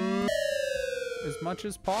 As much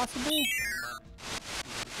as possible?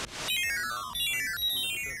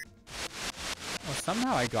 Well,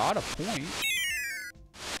 somehow I got a point.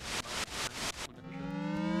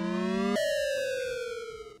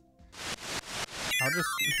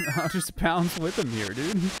 I'll just bounce with him here,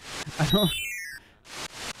 dude. I don't...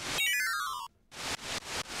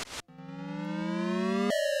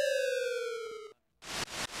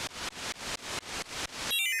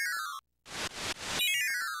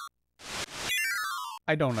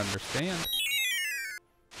 I don't understand.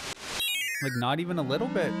 Like, not even a little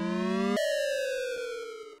bit.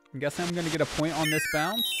 I'm guessing I'm gonna get a point on this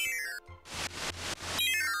bounce.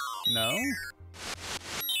 No?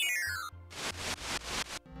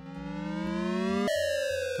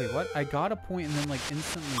 Wait, what? I got a point and then, like,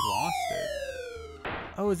 instantly lost it.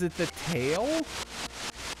 Oh, is it the tail?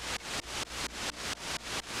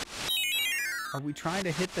 Are we trying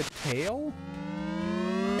to hit the tail?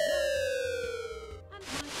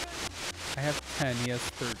 I have 10, he has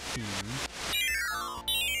 13.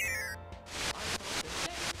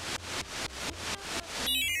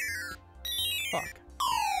 Fuck.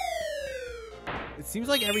 It seems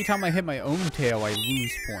like every time I hit my own tail, I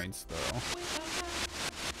lose points, though.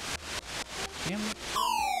 Damn it.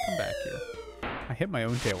 Come back here. I hit my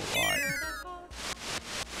own tail a lot.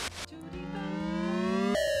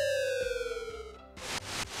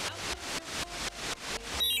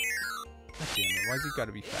 God damn it. Why's he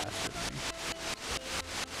gotta be faster than me?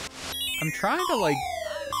 I'm trying to, like...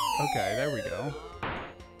 Okay, there we go.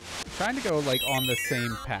 I'm trying to go, like, on the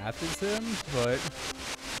same path as him, but...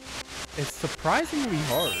 It's surprisingly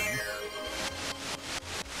hard.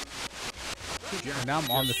 And now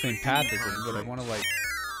I'm on the same path as him, but I want to, like...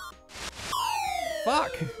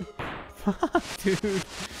 Fuck! Fuck, dude.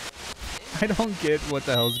 I don't get what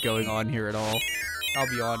the hell's going on here at all. I'll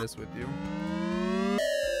be honest with you.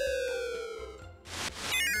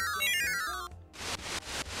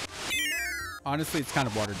 Honestly, it's kind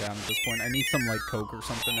of watered down at this point. I need some, like, Coke or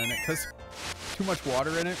something in it, because too much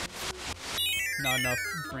water in it. Not enough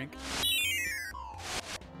drink.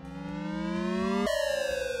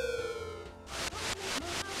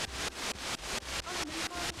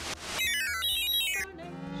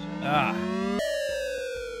 Ah.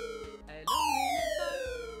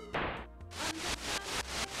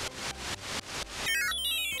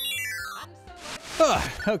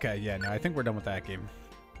 Okay, yeah, no, I think we're done with that game.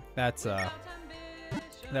 That's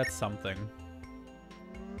something.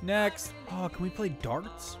 Next. Oh, can we play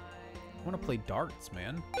darts? I want to play darts,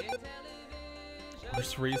 man.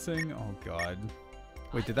 Horse racing? Oh, God.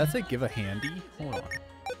 Wait, did that say give a handy? Hold on.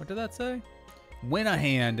 What did that say? Win a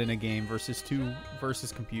hand in a game versus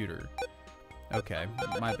computer. Okay,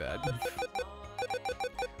 my bad.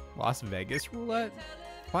 Las Vegas roulette?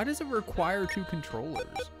 Why does it require 2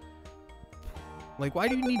 controllers? Like, why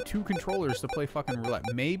do you need 2 controllers to play fucking roulette?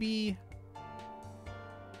 Maybe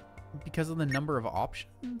because of the number of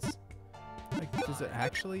options? Like, does it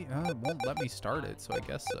actually? Oh, it won't let me start it, so I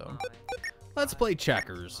guess so. Let's play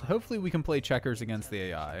checkers. Hopefully we can play checkers against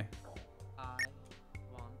the AI.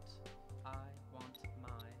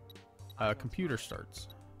 Computer starts.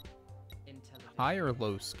 High or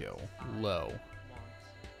low skill? Low.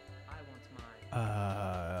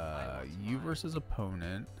 You versus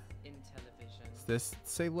opponent. Does this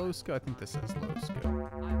say low skill? I think this says low skill.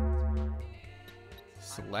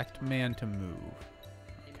 Select man to move.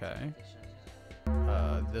 Okay.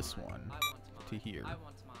 This one to here.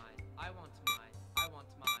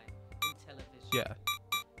 Yeah.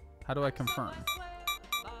 How do I confirm?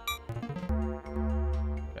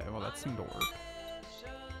 Okay, well that seemed to work.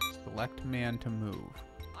 Select man to move.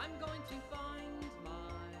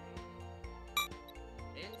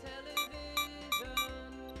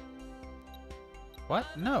 What?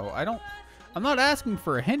 No, I don't. I'm not asking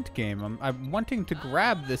for a hint game. I'm wanting to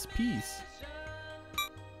grab this piece.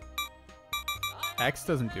 X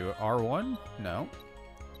doesn't do it. R1? No.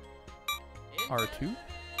 R2?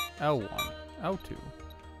 L1. L2.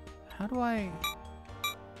 How do I...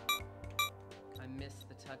 miss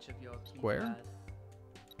the touch of your keypad. Square?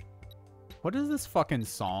 What is this fucking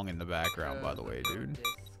song in the background, by the way, dude?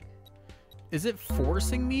 Is it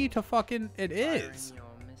forcing me to fucking... It is.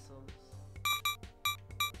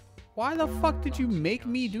 Why the fuck did you make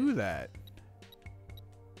me do that?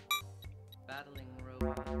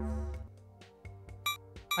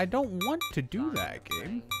 I don't want to do that,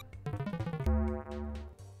 game.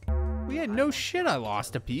 Well, yeah, no shit I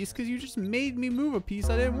lost a piece because you just made me move a piece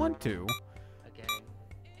I didn't want to.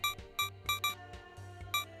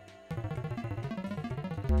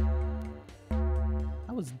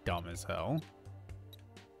 That was dumb as hell.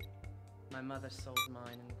 My mother sold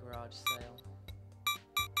mine in the garage sale.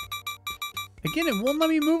 Again, it won't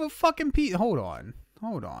let me move a fucking piece. Hold on.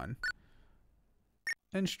 Hold on.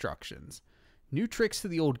 Instructions. New tricks to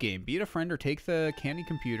the old game. Beat a friend or take the candy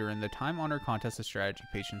computer in the time-honored contest of strategy,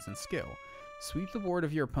 patience, and skill. Sweep the board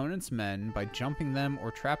of your opponent's men by jumping them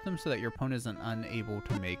or trap them so that your opponent is unable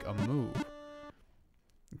to make a move.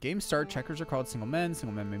 Game start. Checkers are called single men.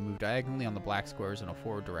 Single men may move diagonally on the black squares in a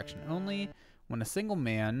forward direction only. When a single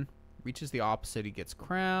man reaches the opposite, he gets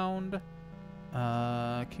crowned.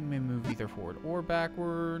 King may move either forward or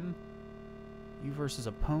backward. You versus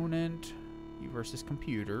opponent. You versus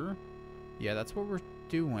computer. Yeah, that's what we're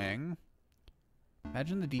doing.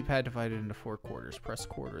 Imagine the D-pad divided into 4 quarters. Press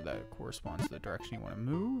quarter that corresponds to the direction you want to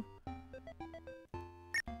move.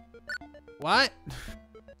 What?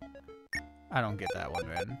 I don't get that one,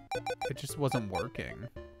 man. It just wasn't working.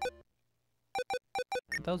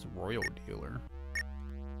 That was Royal Dealer.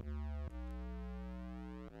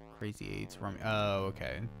 Crazy 8s. Oh,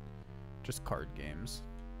 okay. Just card games.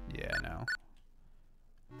 Yeah, no.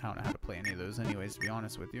 I don't know how to play any of those anyways, to be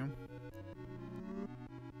honest with you. And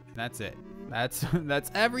that's it. That's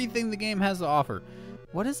everything the game has to offer.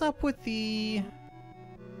 What is up with the...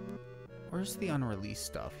 Where's the unreleased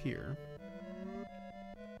stuff here?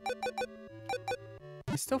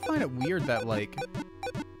 I still find it weird that, like,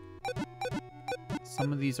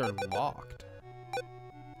 some of these are locked.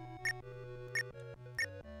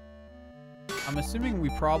 I'm assuming we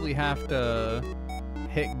probably have to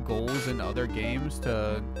hit goals in other games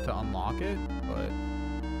to unlock it, but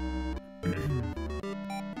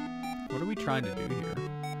what are we trying to do here?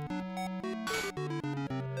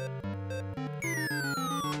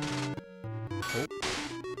 Oh, I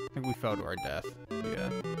think we fell to our death. Yeah.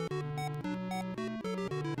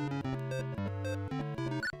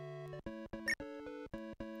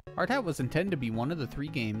 Hard Hat was intended to be one of the 3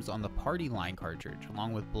 games on the Party Line cartridge,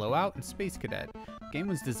 along with Blowout and Space Cadet. The game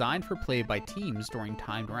was designed for play by teams during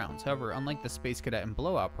timed rounds. However, unlike the Space Cadet and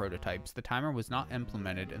Blowout prototypes, the timer was not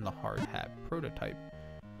implemented in the Hard Hat prototype.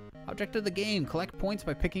 Object of the game: collect points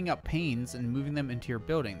by picking up panes and moving them into your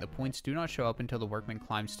building. The points do not show up until the workman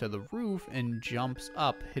climbs to the roof and jumps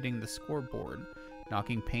up, hitting the scoreboard.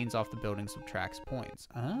 Knocking panes off the building subtracts points.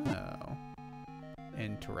 Oh.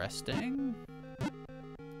 Interesting.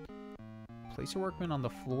 Place your workman on the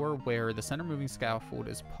floor where the center moving scaffold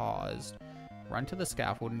is paused. Run to the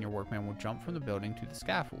scaffold and your workman will jump from the building to the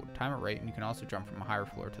scaffold. Time it right and you can also jump from a higher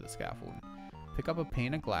floor to the scaffold. Pick up a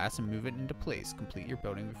pane of glass and move it into place. Complete your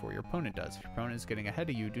building before your opponent does. If your opponent is getting ahead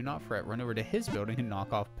of you, do not fret. Run over to his building and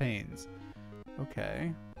knock off panes.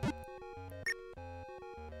 Okay.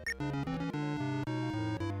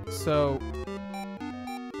 So...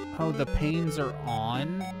 Oh, the panes are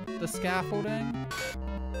on the scaffolding?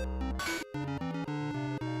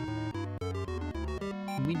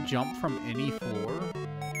 Can we jump from any floor?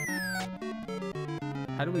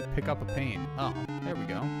 How do we pick up a pane? Oh, there we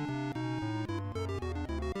go.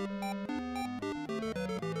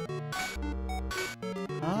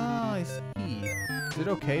 Ah, I see. Is it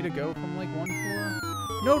okay to go from like one floor?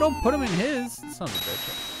 No, don't put him in his! Son of a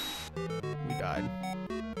bitch. We died.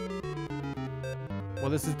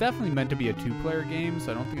 Well, this is definitely meant to be a 2-player game,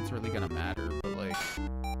 so I don't think it's really gonna matter, but like...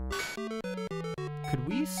 Could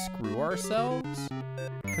we screw ourselves?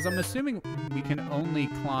 Because I'm assuming we can only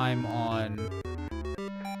climb on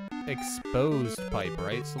exposed pipe,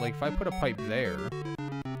 right? So like if I put a pipe there...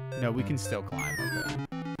 No, we can still climb, okay.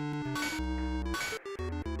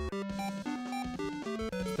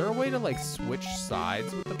 Is there a way to like switch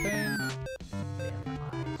sides with the pane?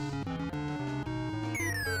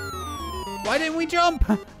 Why didn't we jump?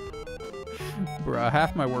 Bruh,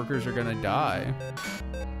 half my workers are gonna die.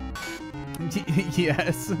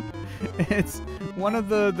 Yes. It's one of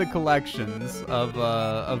the collections of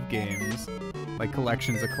games. Like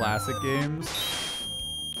collections of classic games.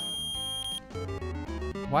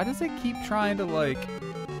 Why does it keep trying to like...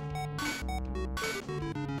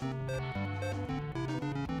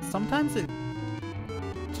 Sometimes it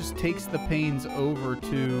just takes the panes over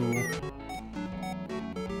to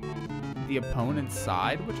the opponent's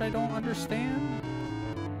side, which I don't understand.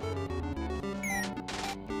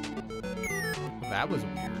 That was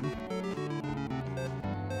weird.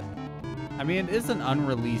 I mean, it is an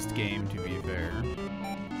unreleased game, to be fair.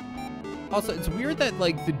 Also, it's weird that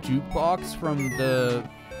like the jukebox from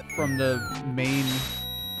the main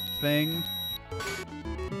thing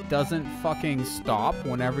doesn't fucking stop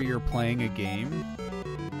whenever you're playing a game.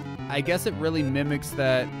 I guess it really mimics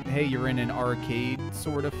that, hey, you're in an arcade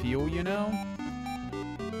sort of feel, you know?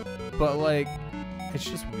 But like, it's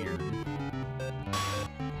just weird.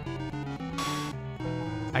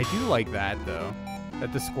 I do like that though.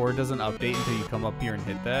 That the score doesn't update until you come up here and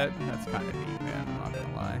hit that. That's kind of neat, man. I'm not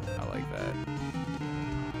gonna lie. I like that.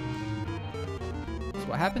 So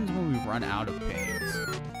what happens when we run out of panes?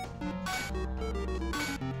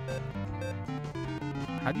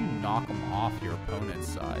 How do you knock them off your opponent's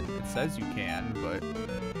side? It says you can, but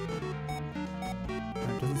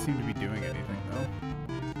it doesn't seem to be doing anything though.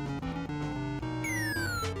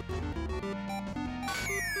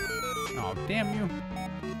 Oh, damn you.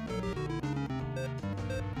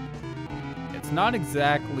 It's It's not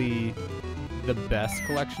exactly the best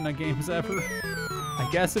collection of games ever. I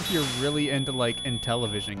guess if you're really into like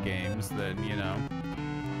Intellivision games, then you know.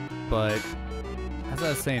 But as I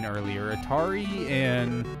was saying earlier, Atari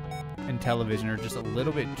and Intellivision are just a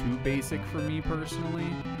little bit too basic for me personally.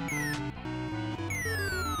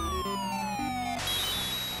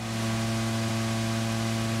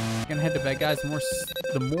 Gonna head to bed, guys.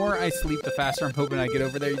 The more I sleep, the faster I'm hoping I get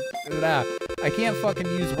over there. I can't fucking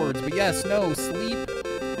use words, but yes, no, sleep,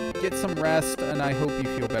 get some rest, and I hope you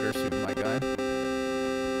feel better soon, my guy.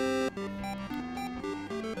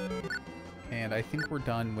 And I think we're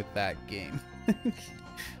done with that game.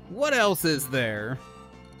 What else is there?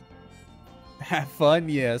 Have fun?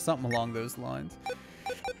 Yeah, something along those lines.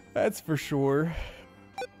 That's for sure.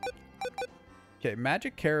 Okay,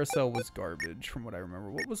 Magic Carousel was garbage from what I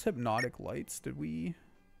remember. What was Hypnotic Lights? Did we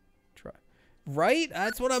try? Right?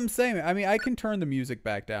 That's what I'm saying. I mean, I can turn the music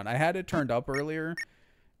back down. I had it turned up earlier,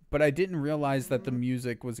 but I didn't realize that the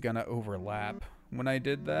music was going to overlap when I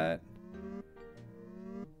did that.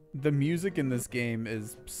 The music in this game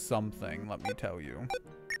is something, let me tell you.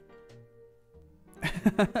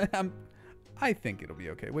 I think it'll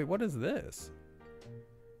be okay. Wait, what is this?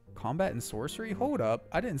 Combat and Sorcery? Hold up.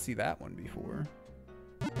 I didn't see that one before.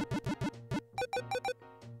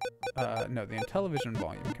 No, the Intellivision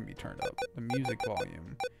volume can be turned up. The music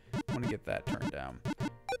volume. I want to get that turned down.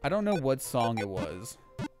 I don't know what song it was.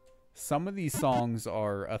 Some of these songs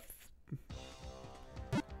are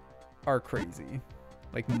crazy.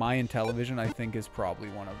 Like My Intellivision, I think, is probably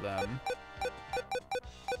one of them.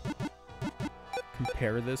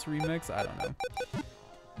 Compare This remix? I don't know.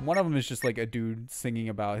 One of them is just like a dude singing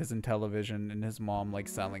about his Intellivision and his mom like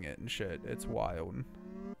selling it and shit. It's wild.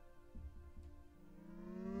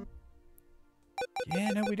 Yeah,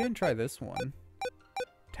 no, we didn't try this one.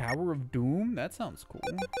 Tower of Doom? That sounds cool.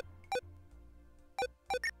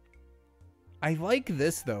 I like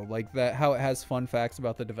this though, like that how it has fun facts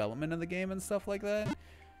about the development of the game and stuff like that.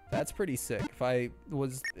 That's pretty sick. If I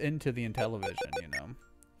was into the Intellivision, you know,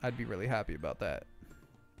 I'd be really happy about that.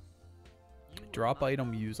 Drop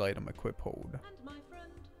item, use item, equip, hold.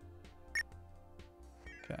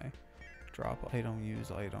 Okay. Drop item,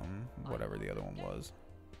 use item, whatever the other one was.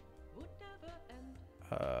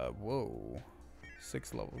 Whoa.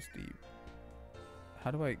 6 levels deep.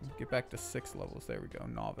 How do I get back to 6 levels? There we go.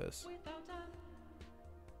 Novice.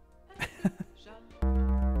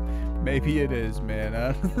 Maybe it is, man.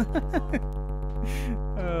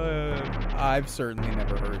 I've certainly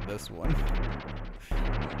never heard this one.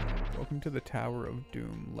 Welcome to the Tower of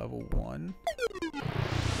Doom, level 1.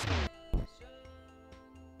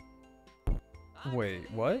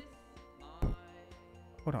 Wait, what?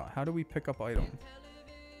 Hold on, how do we pick up item?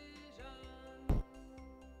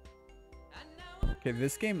 Okay,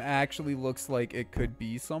 this game actually looks like it could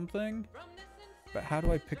be something, but how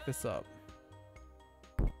do I pick this up?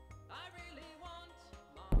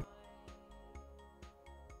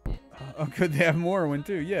 Oh, good, they have Morrowind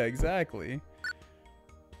too. Yeah, exactly.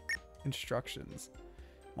 Instructions.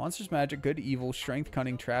 Monsters, magic, good, evil, strength,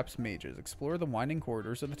 cunning, traps, mages. Explore the winding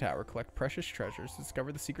corridors of the tower. Collect precious treasures.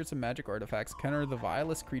 Discover the secrets of magic artifacts. Counter the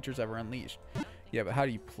vilest creatures ever unleashed. Yeah, but how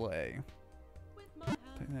do you play?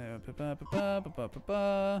 The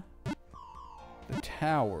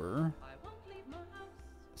tower.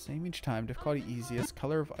 Same each time. Difficulty easiest.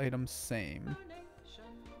 Color of items same.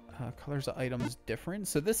 Colors of items different.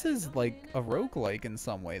 So this is like a roguelike in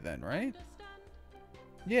some way then, right?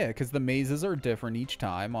 Yeah, because the mazes are different each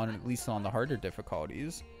time, at least on the harder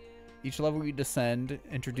difficulties. Each level you descend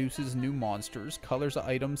introduces new monsters. Colors of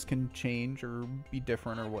items can change or be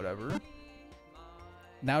different or whatever.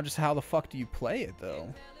 Now just how the fuck do you play it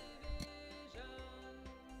though?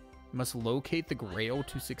 You must locate the grail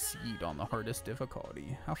to succeed on the hardest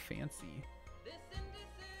difficulty. How fancy.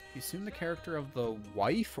 You assume the character of the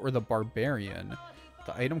wife or the barbarian.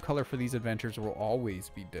 The item color for these adventures will always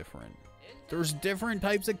be different. There's different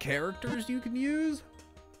types of characters you can use?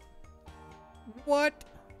 What?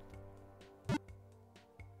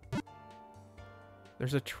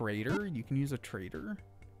 There's a trader? You can use a trader?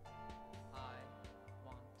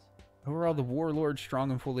 Overall, the warlord,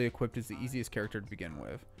 strong and fully equipped, is the easiest character to begin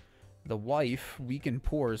with. The wife, weak and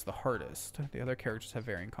poor, is the hardest. The other characters have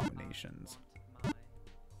varying combinations.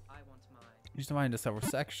 You divide into several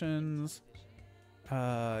sections.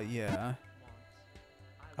 Yeah.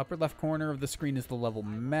 Upper left corner of the screen is the level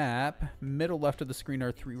map. Middle left of the screen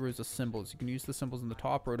are 3 rows of symbols. You can use the symbols in the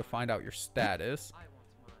top row to find out your status.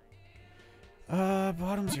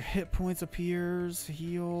 Bottom's your hit points appears.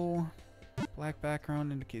 Heal. Black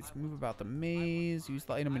background indicates move about the maze. Use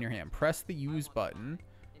the item in your hand. Press the use button.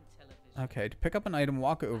 Okay, to pick up an item,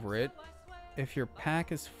 walk over it. If your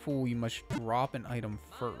pack is full, you must drop an item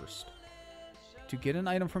first. To get an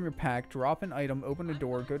item from your pack, drop an item, open a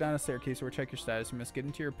door, go down a staircase, or check your status. You must get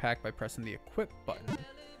into your pack by pressing the equip button.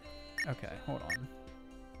 Okay, hold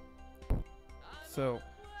on. So,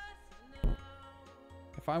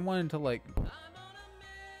 if I wanted to, like...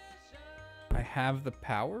 I have the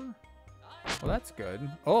power? Well, that's good.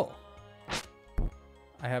 Oh!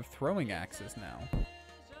 I have throwing axes now.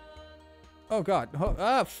 Oh god. Oh,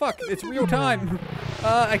 ah, fuck. It's real time.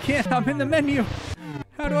 I can't. I'm in the menu.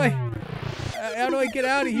 How do I get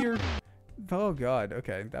out of here? Oh god.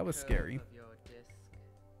 Okay, that was scary.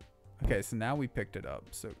 Okay, so now we picked it up.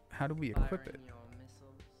 So how do we equip it?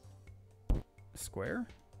 Square?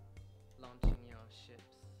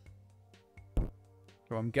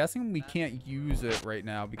 So I'm guessing we can't use it right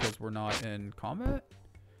now because we're not in combat?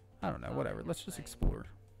 I don't know. Whatever. Let's just explore.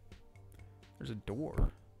 There's a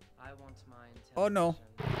door. Oh no.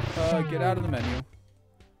 Get out of the menu.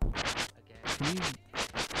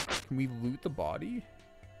 Can we loot the body?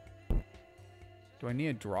 Do I need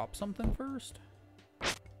to drop something first?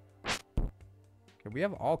 Okay, we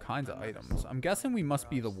have all kinds of items. I'm guessing we must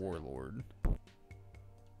be the warlord.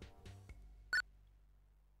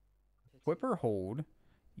 Equip or hold.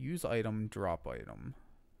 Use item, drop item.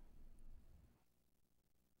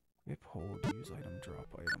 Whip, hold, use item, drop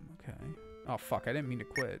item. Okay. Oh fuck, I didn't mean to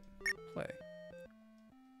quit. Play.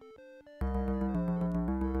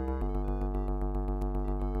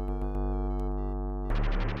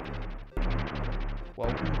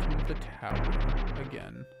 Welcome to the tower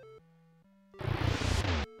again.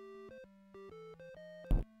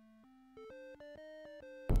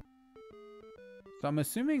 So I'm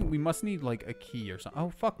assuming we must need like a key or something. Oh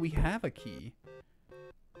fuck, we have a key.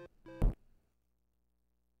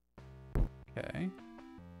 Okay.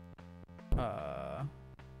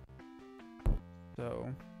 So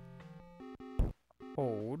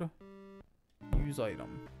hold, use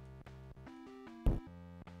item.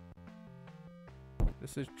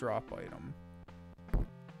 This is drop item.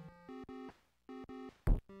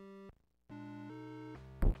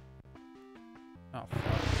 Oh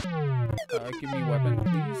fuck. Give me a weapon,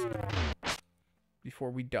 please.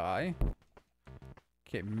 Before we die.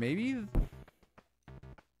 Okay, maybe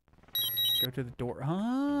go to the door.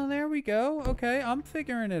 Ah, there we go. Okay, I'm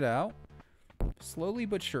figuring it out. Slowly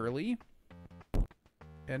but surely.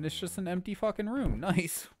 And it's just an empty fucking room.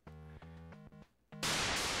 Nice.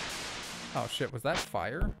 Oh shit, was that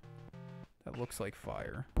fire? That looks like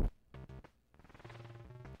fire.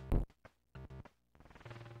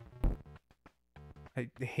 I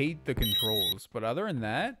hate the controls, but other than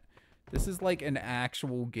that, this is like an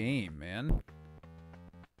actual game, man.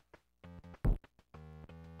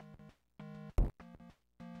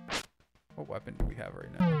 What weapon do we have right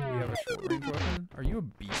now? Do we have a short range weapon? Are you a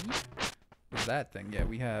bee? What's that thing? Yeah,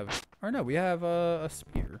 we have... Or no, we have a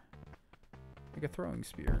spear. Like a throwing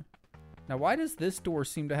spear. Now, why does this door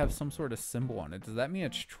seem to have some sort of symbol on it? Does that mean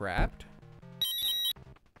it's trapped?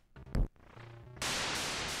 Are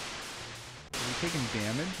we taking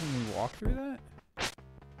damage when we walk through that?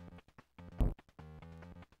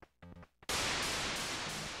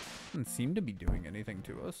 Doesn't seem to be doing anything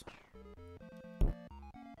to us.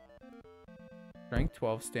 Strength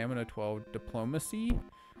 12, stamina 12, diplomacy?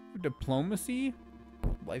 Diplomacy?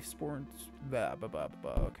 Life sports? Blah, blah, blah,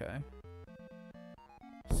 blah. Okay.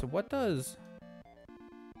 So what does...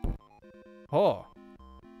 Oh!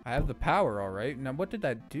 I have the power, alright. Now what did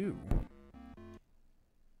that do?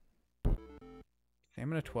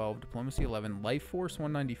 Stamina 12, diplomacy 11, life force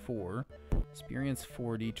 194, experience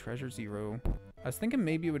 40, treasure 0. I was thinking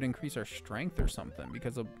maybe it would increase our strength or something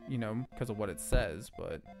because of, you know, because of what it says,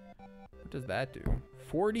 but... What does that do?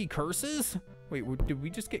 40 curses? Wait, did we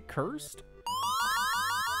just get cursed?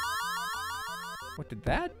 What did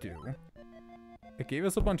that do? It gave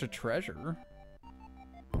us a bunch of treasure.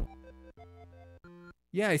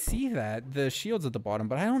 Yeah, I see that. The shield's at the bottom,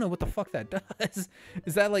 but I don't know what the fuck that does.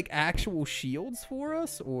 Is that like actual shields for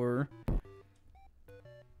us, or...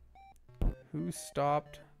 Who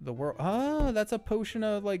stopped the world? Ah, that's a potion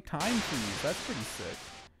of like time freeze. That's pretty sick.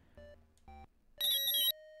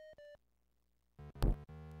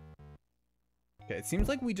 Okay, it seems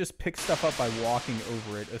like we just pick stuff up by walking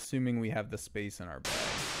over it, assuming we have the space in our bag.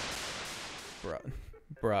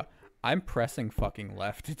 Bruh, I'm pressing fucking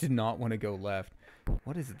left. I did not want to go left.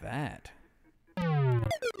 What is that? Oh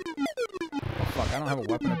fuck, I don't have a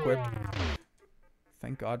weapon equipped.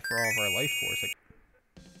 Thank God for all of our life force. Like,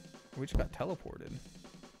 we just got teleported.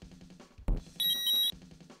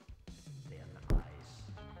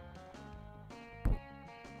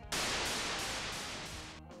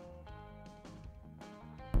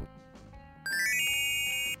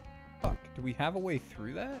 Do we have a way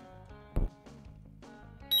through that?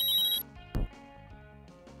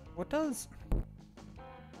 What does...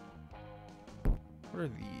 What are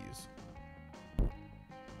these?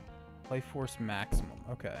 Life Force Maximum.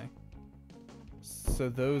 Okay. So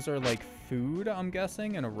those are like food, I'm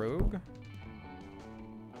guessing, and a rogue?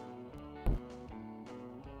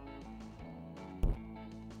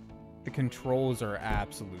 The controls are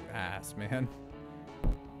absolute ass, man.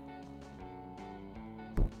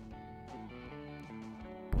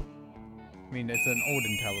 I mean, it's an old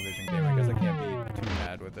Intellivision game. I guess I can't be too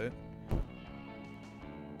mad with it.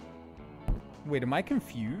 Wait, am I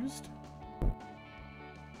confused?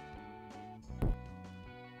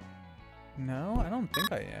 No, I don't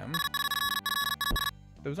think I am.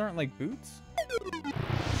 Those aren't like boots?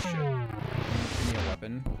 Shit. Give me a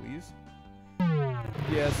weapon, please.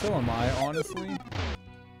 Yeah, so am I, honestly.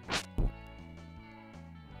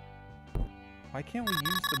 Why can't we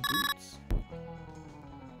use the boots?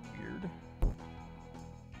 Weird.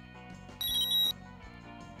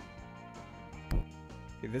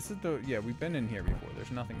 Okay, this is the... Yeah, we've been in here before.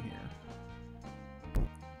 There's nothing here.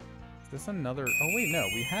 Is this another... Oh, wait, no.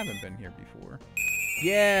 We haven't been here before.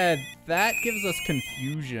 Yeah, that gives us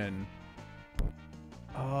confusion.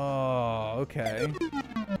 Oh, okay.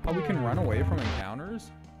 Oh, we can run away from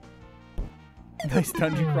encounters? Nice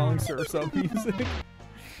dungeon crawling surf's up music.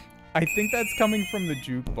 I think that's coming from the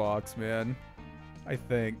jukebox, man. I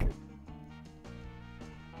think.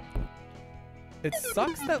 It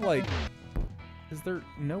sucks that, like... Is there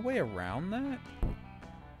no way around that?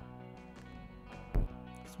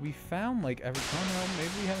 Because we found, like, every... Oh, no,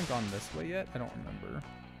 maybe we haven't gone this way yet? I don't remember.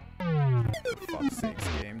 For fuck's sakes,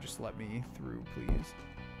 game. Just let me through, please.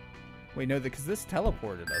 Wait, no, because this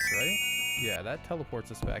teleported us, right? Yeah, that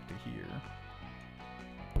teleports us back to here.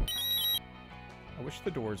 I wish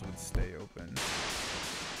the doors would stay open.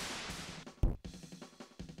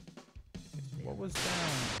 What was down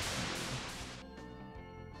here?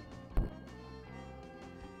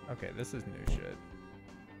 Okay, this is new shit.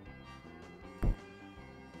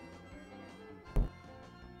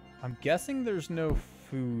 I'm guessing there's no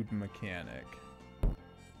food mechanic.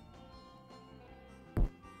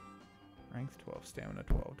 Strength 12, stamina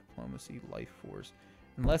 12, diplomacy, life force.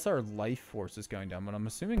 Unless our life force is going down, but I'm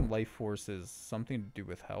assuming life force is something to do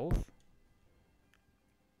with health.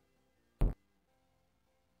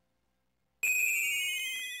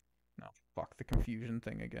 No, fuck the confusion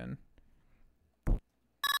thing again.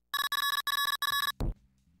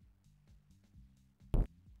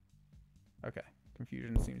 Okay,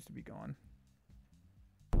 confusion seems to be gone.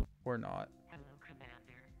 Or not. Hello,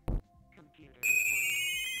 Commander. Computer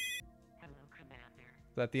reporting. Hello, Commander.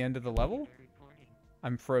 Is that the end of the level? Reporting.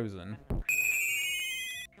 I'm frozen. Hello,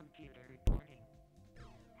 Commander. Computer reporting.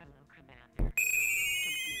 Hello, Commander.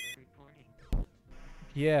 Computer reporting.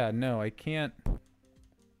 Yeah, no, I can't.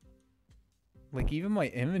 Like, even my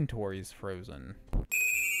inventory is frozen.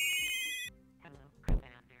 Hello,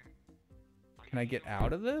 Commander. Can I get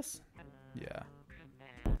out of this? Hello, Yeah.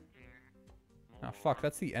 Commander. Oh, fuck,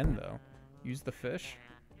 that's the end, though. Use the fish.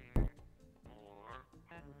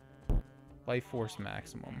 Life force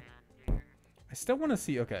maximum. I still want to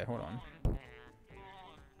see... Okay, hold on.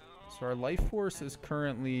 So our life force is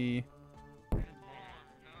currently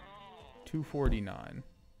 249.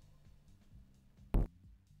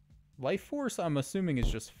 Life force, I'm assuming, is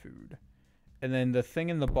just food. And then the thing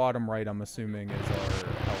in the bottom right, I'm assuming, is our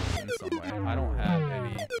health in some way. I don't have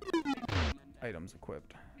any items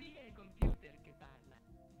equipped.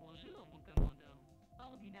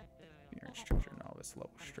 Appearance, treasure, novice,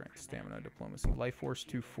 level, strength, stamina, diplomacy, life force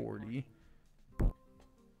 240.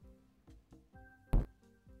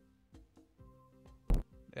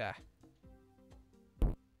 Yeah.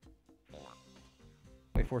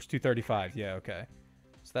 Life force 235. Yeah, okay.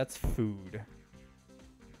 So that's food.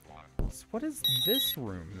 So what is this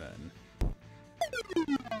room then?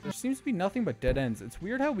 There seems to be nothing but dead ends. It's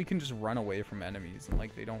weird how we can just run away from enemies and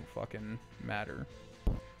like they don't fucking matter.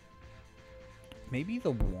 Maybe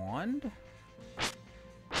the wand?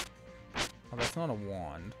 Oh, that's not a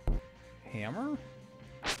wand. Hammer?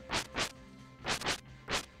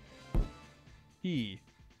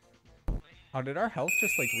 Oh, did our health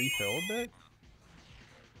just like refill a bit?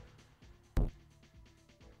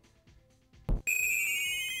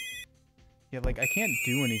 Yeah, like I can't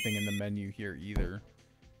do anything in the menu here either.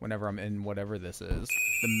 Whenever I'm in whatever this is.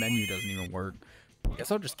 The menu doesn't even work. I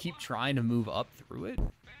guess I'll just keep trying to move up through it.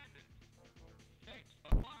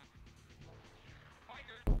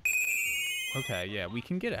 Okay, yeah, we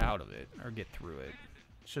can get out of it, or get through it.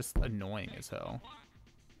 It's just annoying as hell.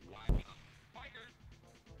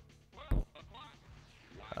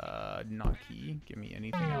 not key. Give me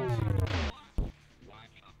anything else.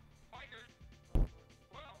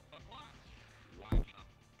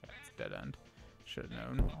 That's dead end. Should have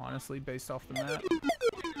known, honestly, based off the map.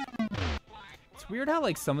 It's weird how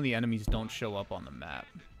like some of the enemies don't show up on the map.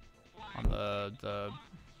 On the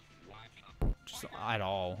just at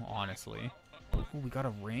all, honestly. Ooh, we got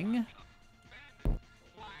a ring?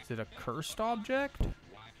 Is it a cursed object?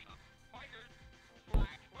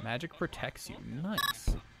 Magic protects you.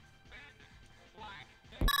 Nice.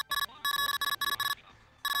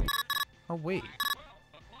 Oh, wait.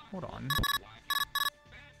 Hold on.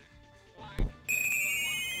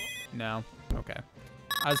 No. Okay.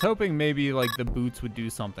 I was hoping maybe, like, the boots would do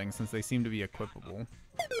something since they seem to be equipable.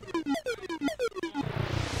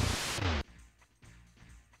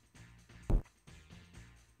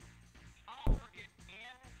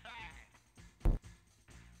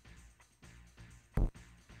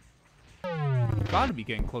 Gotta be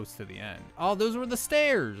getting close to the end. Oh, those were the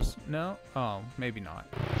stairs. No? Oh, maybe not.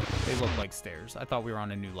 They look like stairs. I thought we were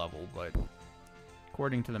on a new level, but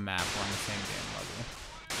according to the map, we're on the same damn level.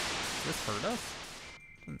 Does this hurt us?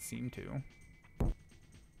 Doesn't seem to.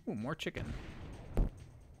 Ooh, more chicken.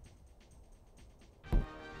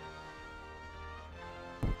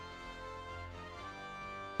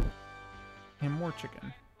 And more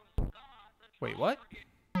chicken. Wait, what?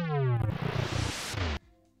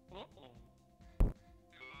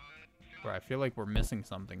 Bro, I feel like we're missing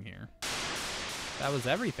something here. That was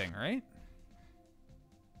everything, right?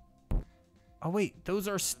 Oh, wait. Those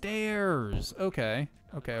are stairs. Okay.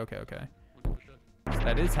 Okay. So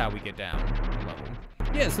that is how we get down the level.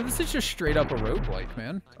 Yeah, so this is just straight up a roguelike,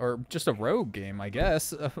 man. Or just a rogue game, I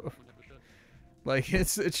guess. Like,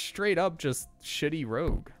 it's straight up just shitty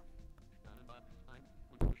rogue.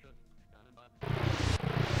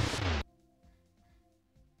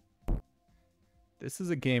 This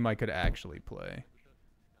is a game I could actually play.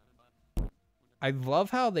 I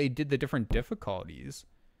love how they did the different difficulties.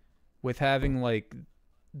 With having, like,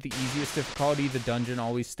 the easiest difficulty, the dungeon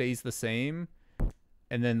always stays the same.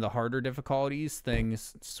 And then the harder difficulties,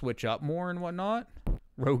 things switch up more and whatnot.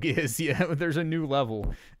 Rogue is, yeah, there's a new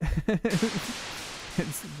level.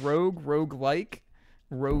 It's Rogue, Roguelike,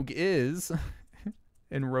 Rogue is,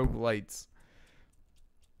 and Roguelites.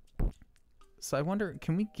 So I wonder,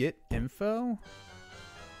 can we get info?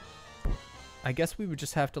 I guess we would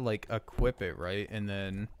just have to, like, equip it, right? And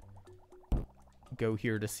then go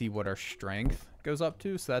here to see what our strength goes up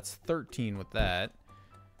to. So that's 13 with that.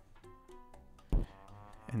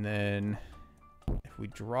 And then if we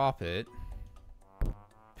drop it,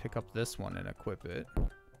 pick up this one and equip it.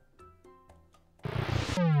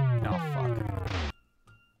 Oh,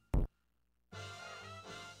 fuck.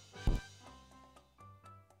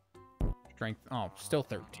 Strength, oh, still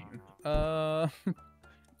 13.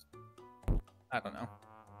 I don't know.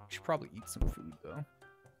 We should probably eat some food, though.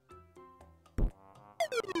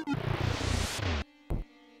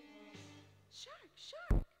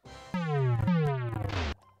 Shark.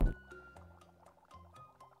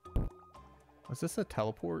 Was this a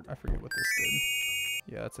teleport? I forget what this did.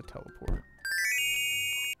 Yeah, it's a teleport.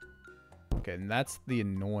 Okay, and that's the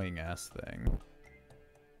annoying ass thing.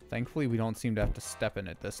 Thankfully, we don't seem to have to step in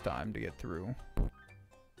it this time to get through.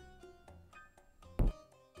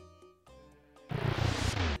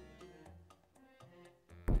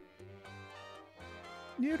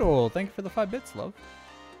 Noodle, thank you for the 5 bits, love.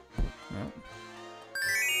 Yep.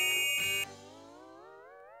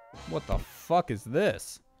 What the fuck is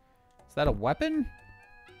this? Is that a weapon?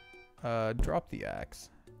 Drop the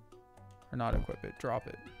axe. Or not equip it, drop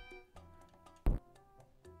it.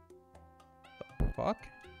 The fuck?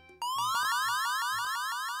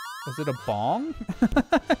 Was it a bong?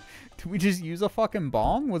 Did we just use a fucking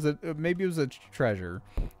bong? Was it, maybe it was a treasure.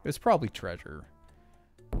 It was probably treasure.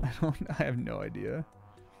 I have no idea.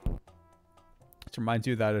 This reminds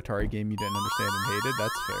you of that Atari game you didn't understand and hated.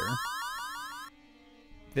 That's fair.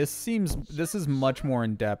 This is much more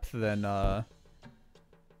in depth than oh,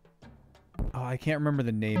 I can't remember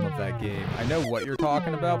the name of that game. I know what you're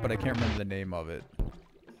talking about, but I can't remember the name of it.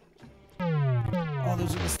 Oh,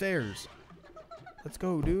 those are the stairs. Let's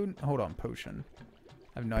go, dude. Hold on, potion.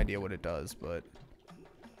 I have no idea what it does, but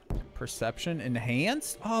perception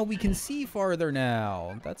enhanced? Oh, we can see farther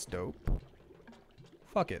now. That's dope.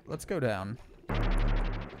 Fuck it. Let's go down.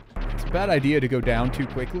 It's a bad idea to go down too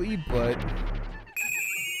quickly, but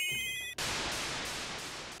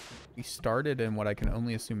we started in what I can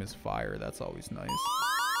only assume is fire. That's always nice.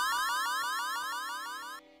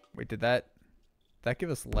 Wait, did that give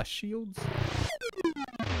us less shields?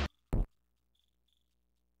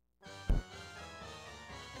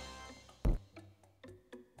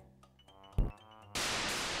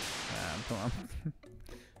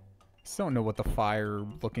 Still don't know what the fire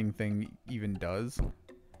looking thing even does.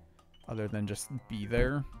 Other than just be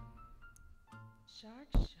there. Shark,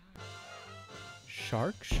 shark.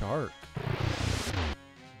 Shark, shark.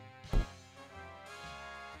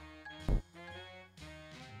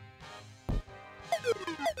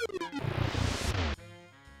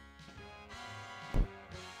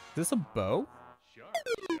 Is this a bow?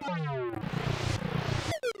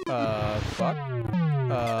 Fuck.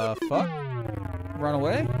 Fuck. Run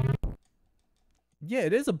away? Yeah,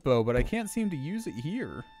 it is a bow, but I can't seem to use it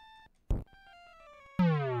here.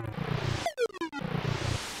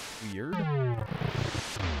 Weird.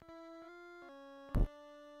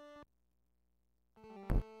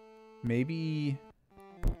 Maybe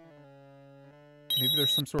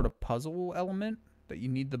there's some sort of puzzle element that you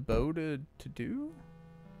need the bow to do?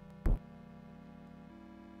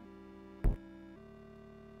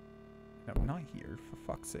 No, not here, for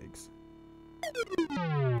fuck's sakes.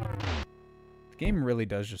 The game really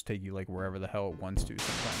does just take you like wherever the hell it wants to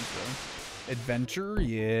sometimes though. Adventure?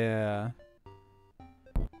 Yeah.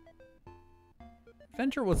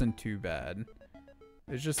 Adventure wasn't too bad.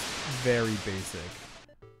 It's just very basic.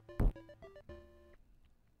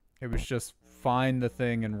 It was just find the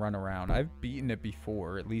thing and run around. I've beaten it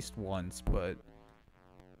before, at least once, but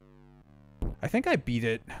I think I beat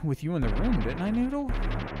it with you in the room, didn't I, Noodle?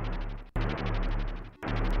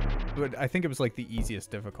 But I think it was like the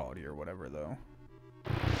easiest difficulty or whatever, though.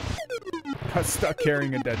 Got stuck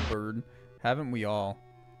carrying a dead bird. Haven't we all?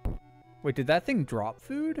 Wait, did that thing drop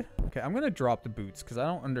food? Okay, I'm gonna drop the boots, because I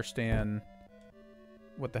don't understand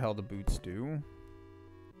what the hell the boots do.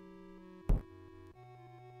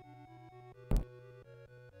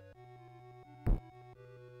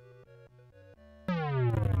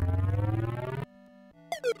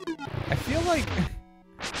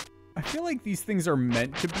 I feel like these things are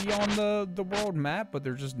meant to be on the world map, but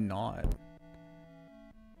they're just not.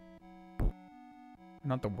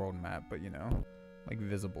 Not the world map, but you know, like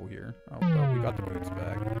visible here. Oh, well, we got the boots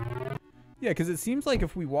back. Yeah, because it seems like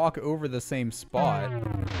if we walk over the same spot,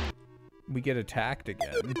 we get attacked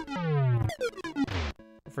again.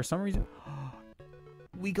 For some reason,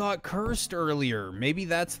 we got cursed earlier. Maybe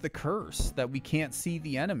that's the curse, that we can't see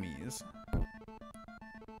the enemies.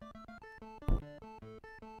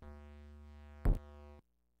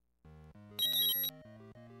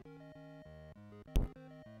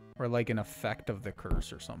 Or like an effect of the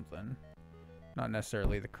curse or something. Not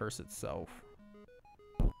necessarily the curse itself.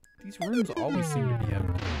 These rooms always seem to be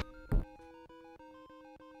empty.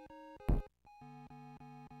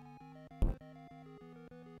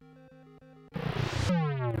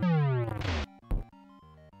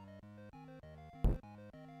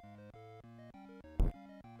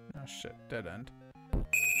 Oh shit, dead end.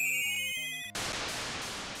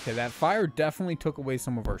 Okay, that fire definitely took away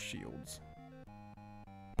some of our shields.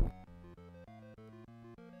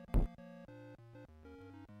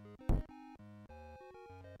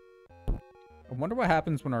 I wonder what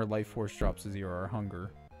happens when our life force drops to 0, our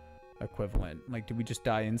hunger equivalent. Like, do we just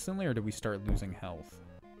die instantly, or do we start losing health?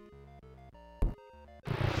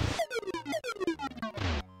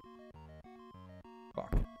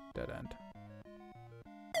 Fuck. Dead end.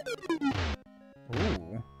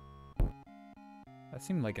 Ooh. That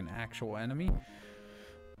seemed like an actual enemy.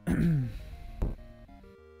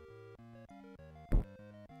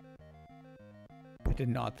 I did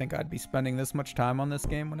not think I'd be spending this much time on this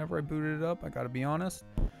game whenever I booted it up, I gotta be honest.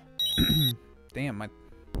 Damn, my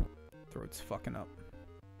throat's fucking up.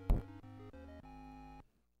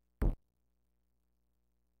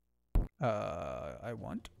 I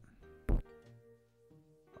want? No,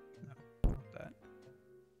 not that.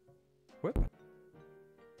 Whip.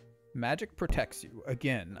 Magic protects you.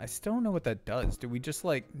 Again, I still don't know what that does. Do we just,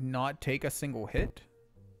 like, not take a single hit?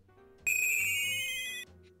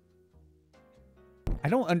 I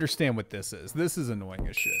don't understand what this is. This is annoying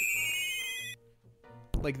as shit.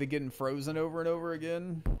 Like the getting frozen over and over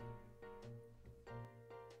again.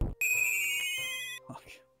 Fuck.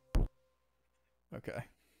 Okay.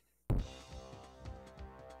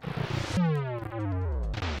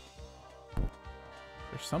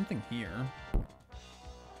 There's something here.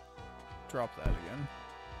 Drop that again.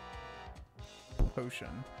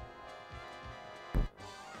 Potion.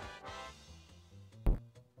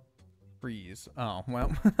 Freeze. Oh,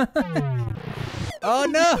 well. Oh,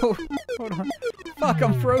 no! Hold on. Fuck,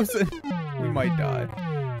 I'm frozen. We might die.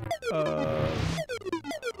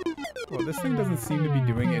 Well, this thing doesn't seem to be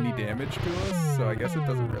doing any damage to us, so I guess it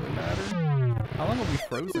doesn't really matter. How long are we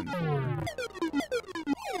frozen for?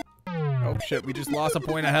 Oh, shit, we just lost a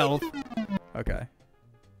point of health. Okay.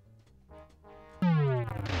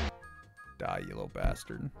 Die, you little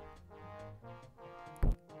bastard.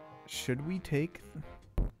 Should we take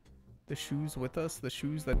the shoes with us? The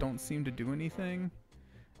shoes that don't seem to do anything?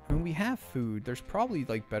 I mean, we have food. There's probably,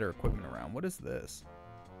 like, better equipment around. What is this?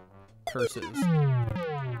 Curses.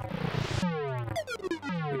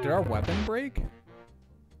 Wait, did our weapon break?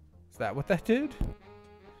 Is that what that did?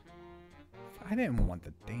 I didn't want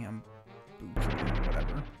the damn boots.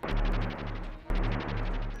 Whatever.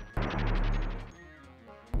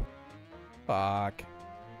 Fuck.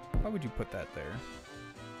 Why would you put that there?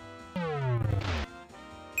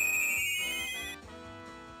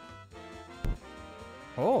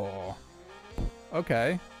 Oh.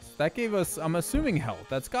 Okay. So that gave us, I'm assuming, health.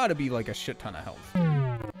 That's got to be like a shit ton of health.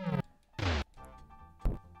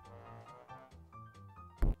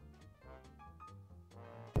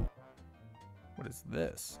 What is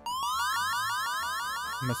this?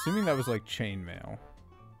 I'm assuming that was like chainmail.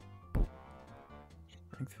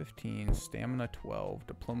 Strength 15, stamina 12,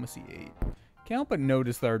 diplomacy 8. Can't help but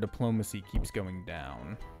notice that our diplomacy keeps going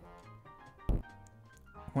down.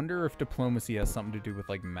 Wonder if diplomacy has something to do with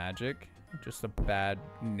like magic, just a bad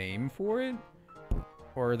name for it,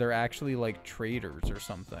 or are there actually like traders or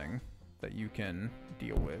something that you can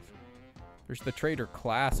deal with? There's the trader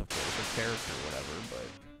class, of course, or character, or whatever, but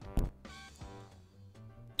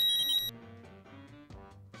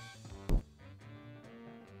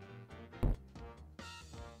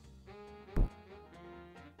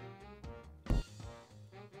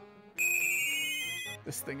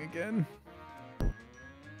this thing again.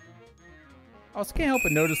 I also can't help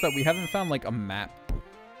but notice that we haven't found like a map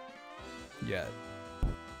yet.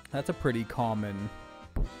 That's a pretty common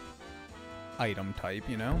item type,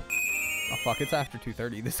 you know? Oh fuck, it's after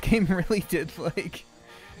 2:30. This game really did like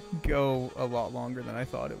go a lot longer than I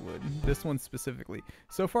thought it would. This one specifically.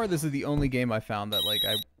 So far this is the only game I found that like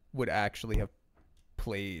I would actually have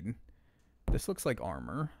played. This looks like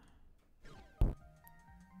armor.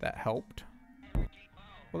 That helped.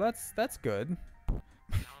 Well, that's good.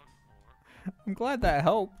 I'm glad that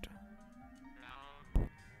helped.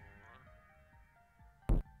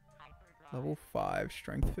 Level 5,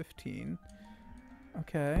 strength 15.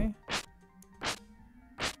 Okay.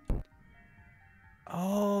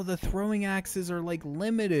 Oh, the throwing axes are like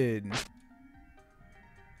limited.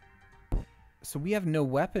 So we have no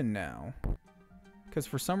weapon now. Because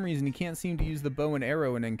for some reason he can't seem to use the bow and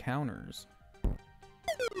arrow in encounters.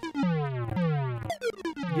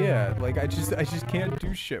 Yeah, like I just can't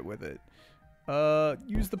do shit with it.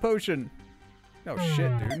 Use the potion. Oh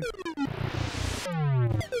shit, dude.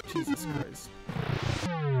 Jesus Christ.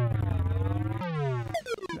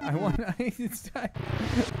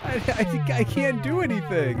 I can't do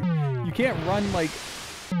anything. You can't run like.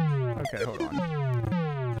 Okay, hold on.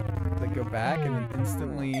 Like go back and then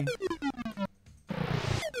instantly.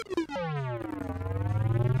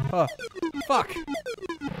 Oh, fuck.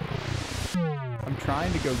 I'm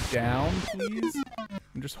trying to go down, please.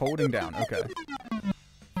 I'm just holding down. Okay.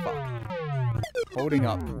 Fuck. Holding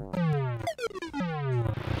up.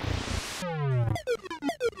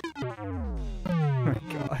 Oh my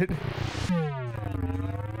god.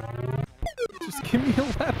 Just give me a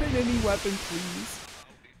weapon, any weapon, please.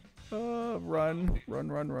 Run.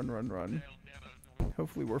 Run.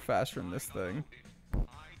 Hopefully we're faster than this thing.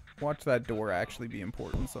 Watch that door actually be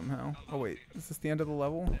important somehow. Oh wait, is this the end of the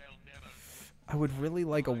level? I would really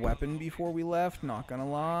like a weapon before we left, not gonna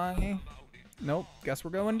lie. Nope, guess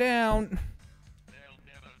we're going down.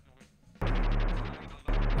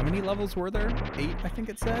 How many levels were there? 8, I think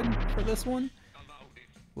it said, for this one?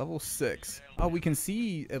 Level 6. Oh, we can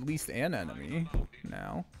see at least an enemy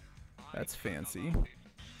now. That's fancy. Oh,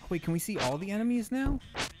 wait, can we see all the enemies now?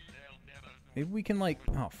 Maybe we can, like...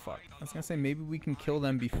 Oh, fuck. I was gonna say, maybe we can kill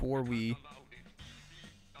them before we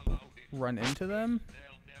run into them?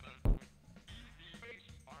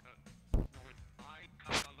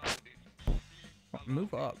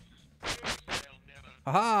 Move up.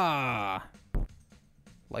 Aha!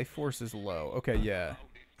 Life force is low. Okay, yeah.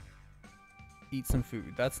 Eat some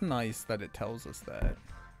food. That's nice that it tells us that.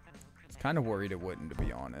 I was kind of worried it wouldn't, to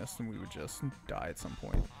be honest, and we would just die at some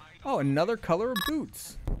point. Oh, another color of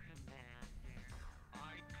boots.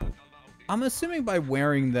 I'm assuming by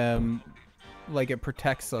wearing them, like, it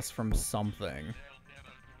protects us from something.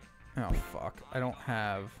 Oh, fuck. I don't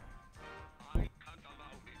have...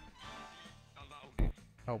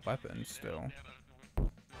 Oh, weapons still.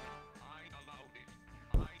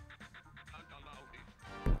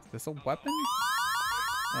 Is this a weapon?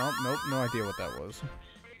 Oh, nope, no idea what that was.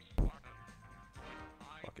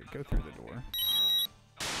 Fuck it, go through the door.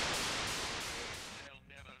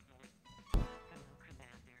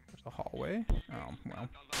 There's a hallway? Oh, well.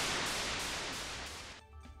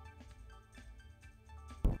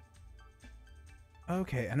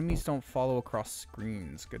 Okay, enemies don't follow across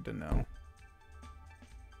screens. Good to know.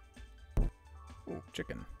 Ooh,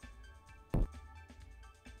 chicken.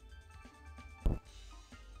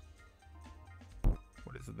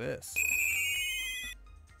 What is this?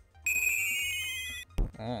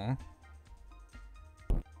 Oh.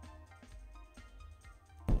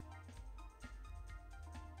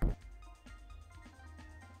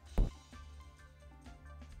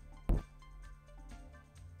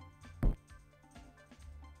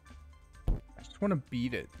 I just want to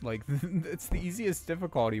beat it. Like, it's the easiest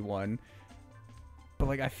difficulty one. But,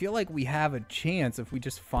 like, I feel like we have a chance if we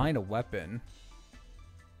just find a weapon.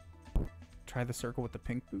 Try the circle with the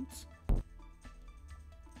pink boots.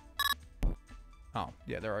 Oh,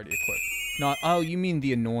 yeah, they're already equipped. Not. Oh, you mean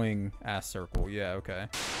the annoying ass circle. Yeah, okay.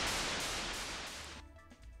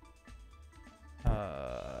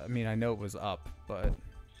 I mean, I know it was up, but...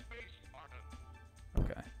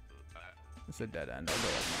 Okay. It's a dead end. I'll go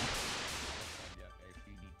up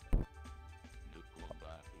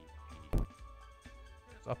now.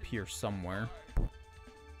 It's up here somewhere.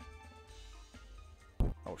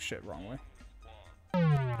 Oh shit, wrong way.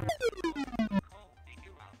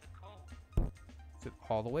 Is it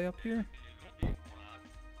all the way up here?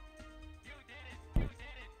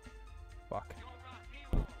 Fuck.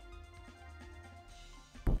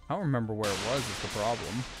 I don't remember where it was is the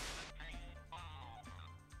problem.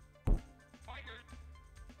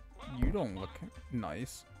 You don't look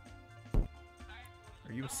nice.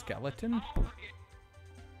 Are you a skeleton?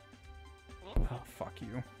 Oh, fuck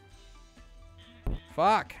you.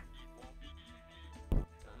 Fuck!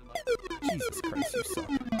 Jesus Christ, you suck.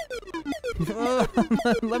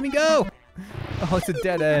 Let me go! Oh, it's a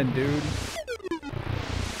dead end, dude.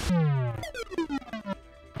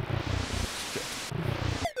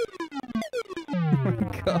 Oh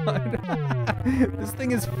my god. This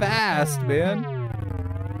thing is fast, man.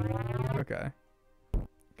 Okay.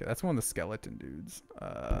 Okay, that's one of the skeleton dudes.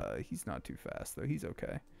 He's not too fast, though. He's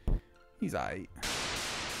okay. He's aight.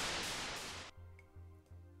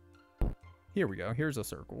 Here we go. Here's a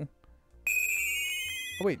circle.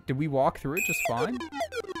 Oh, wait. Did we walk through it just fine?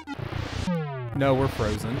 No, we're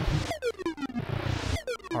frozen.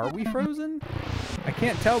 Are we frozen? I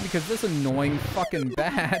can't tell because this annoying fucking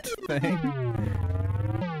bat thing.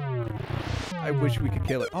 I wish we could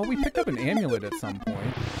kill it. Oh, we picked up an amulet at some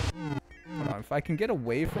point. Hold on. If I can get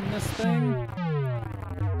away from this thing,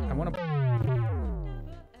 I want to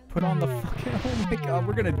put on the fucking... Oh my god,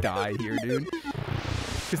 we're gonna die here, dude.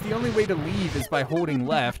 Because the only way to leave is by holding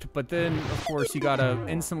left, but then, of course, you gotta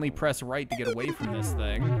instantly press right to get away from this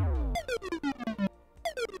thing.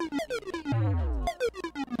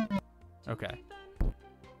 Okay.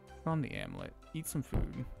 Put on the amulet. Eat some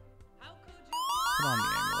food. Put on the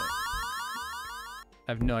amulet.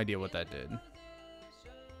 I have no idea what that did.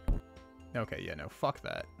 Okay, yeah, no, fuck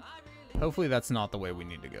that. Hopefully that's not the way we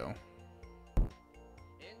need to go.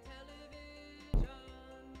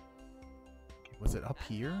 Was it up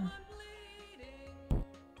here? Damn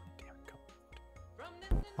it, come.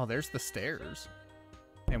 Oh, there's the stairs.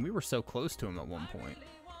 Man, we were so close to him at one point.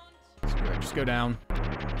 Screw it, just go down.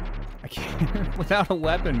 I can't, without a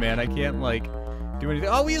weapon, man, I can't, like, do anything.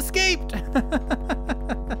 Oh, we escaped!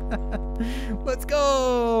 Let's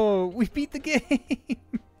go! We beat the game!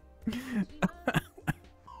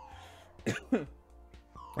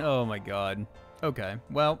 Oh my god. Okay,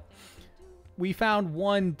 well, we found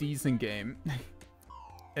one decent game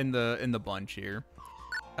in the bunch here.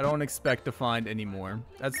 I don't expect to find any more.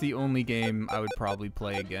 That's the only game I would probably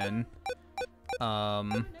play again.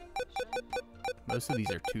 Most of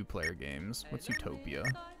these are 2-player games. What's Utopia?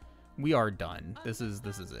 We are done. This is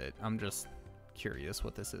it. I'm just curious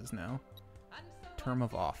what this is now. Term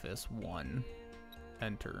of office 1.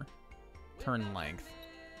 Enter. Turn length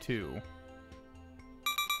 2.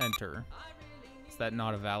 Enter. Is that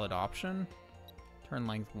not a valid option? Turn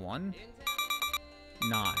length 1.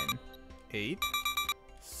 9. 8.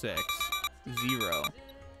 6. 0.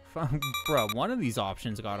 Bro, one of these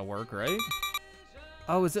options gotta work, right?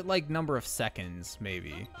 Oh, is it like number of seconds,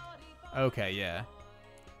 maybe? Okay, yeah.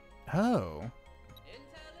 Oh.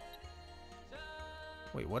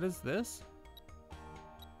 Wait, what is this?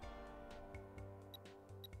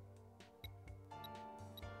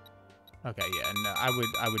 Okay, yeah, no,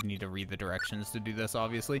 I would need to read the directions to do this,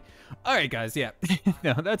 obviously. All right, guys, yeah.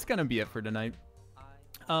 No, that's gonna be it for tonight.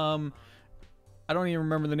 I don't even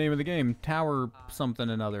remember the name of the game. Tower something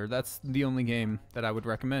another. That's the only game that I would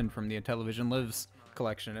recommend from the Intellivision Lives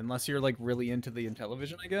collection, unless you're like really into the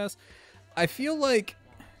Intellivision, I guess. I feel like,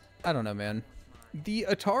 I don't know, man. The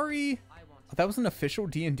Atari, that was an official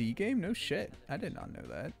D&D game? No shit. I did not know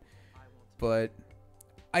that. But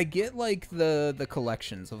I get like the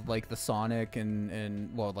collections of like the Sonic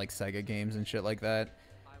and well, like Sega games and shit like that.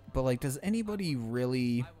 But like, does anybody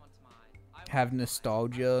really have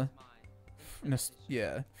nostalgia?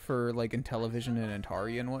 Yeah, for like Intellivision and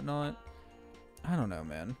Atari and whatnot. I don't know,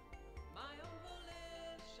 man.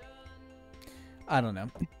 I don't know.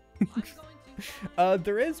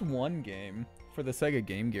 There is one game for the Sega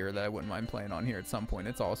Game Gear that I wouldn't mind playing on here at some point.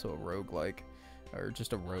 It's also a roguelike, or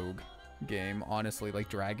just a rogue game, honestly, like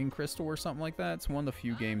Dragon Crystal or something like that. It's one of the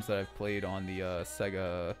few games that I've played on the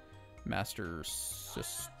Sega Master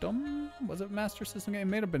System. Was it Master System game?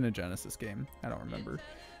 It may have been a Genesis game. I don't remember.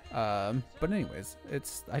 But anyways,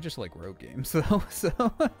 I just like rogue games though, so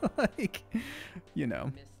like, you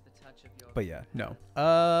know. But yeah, no.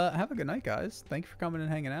 Have a good night, guys. Thank you for coming and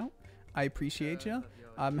hanging out. I appreciate you.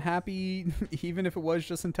 I'm happy, even if it was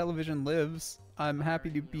just Intellivision Lives, I'm happy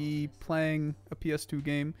to be playing a PS2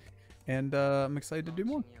 game, and I'm excited to do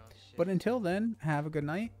more. But until then, have a good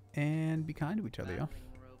night, and be kind to each other, y'all.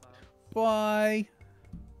 Bye!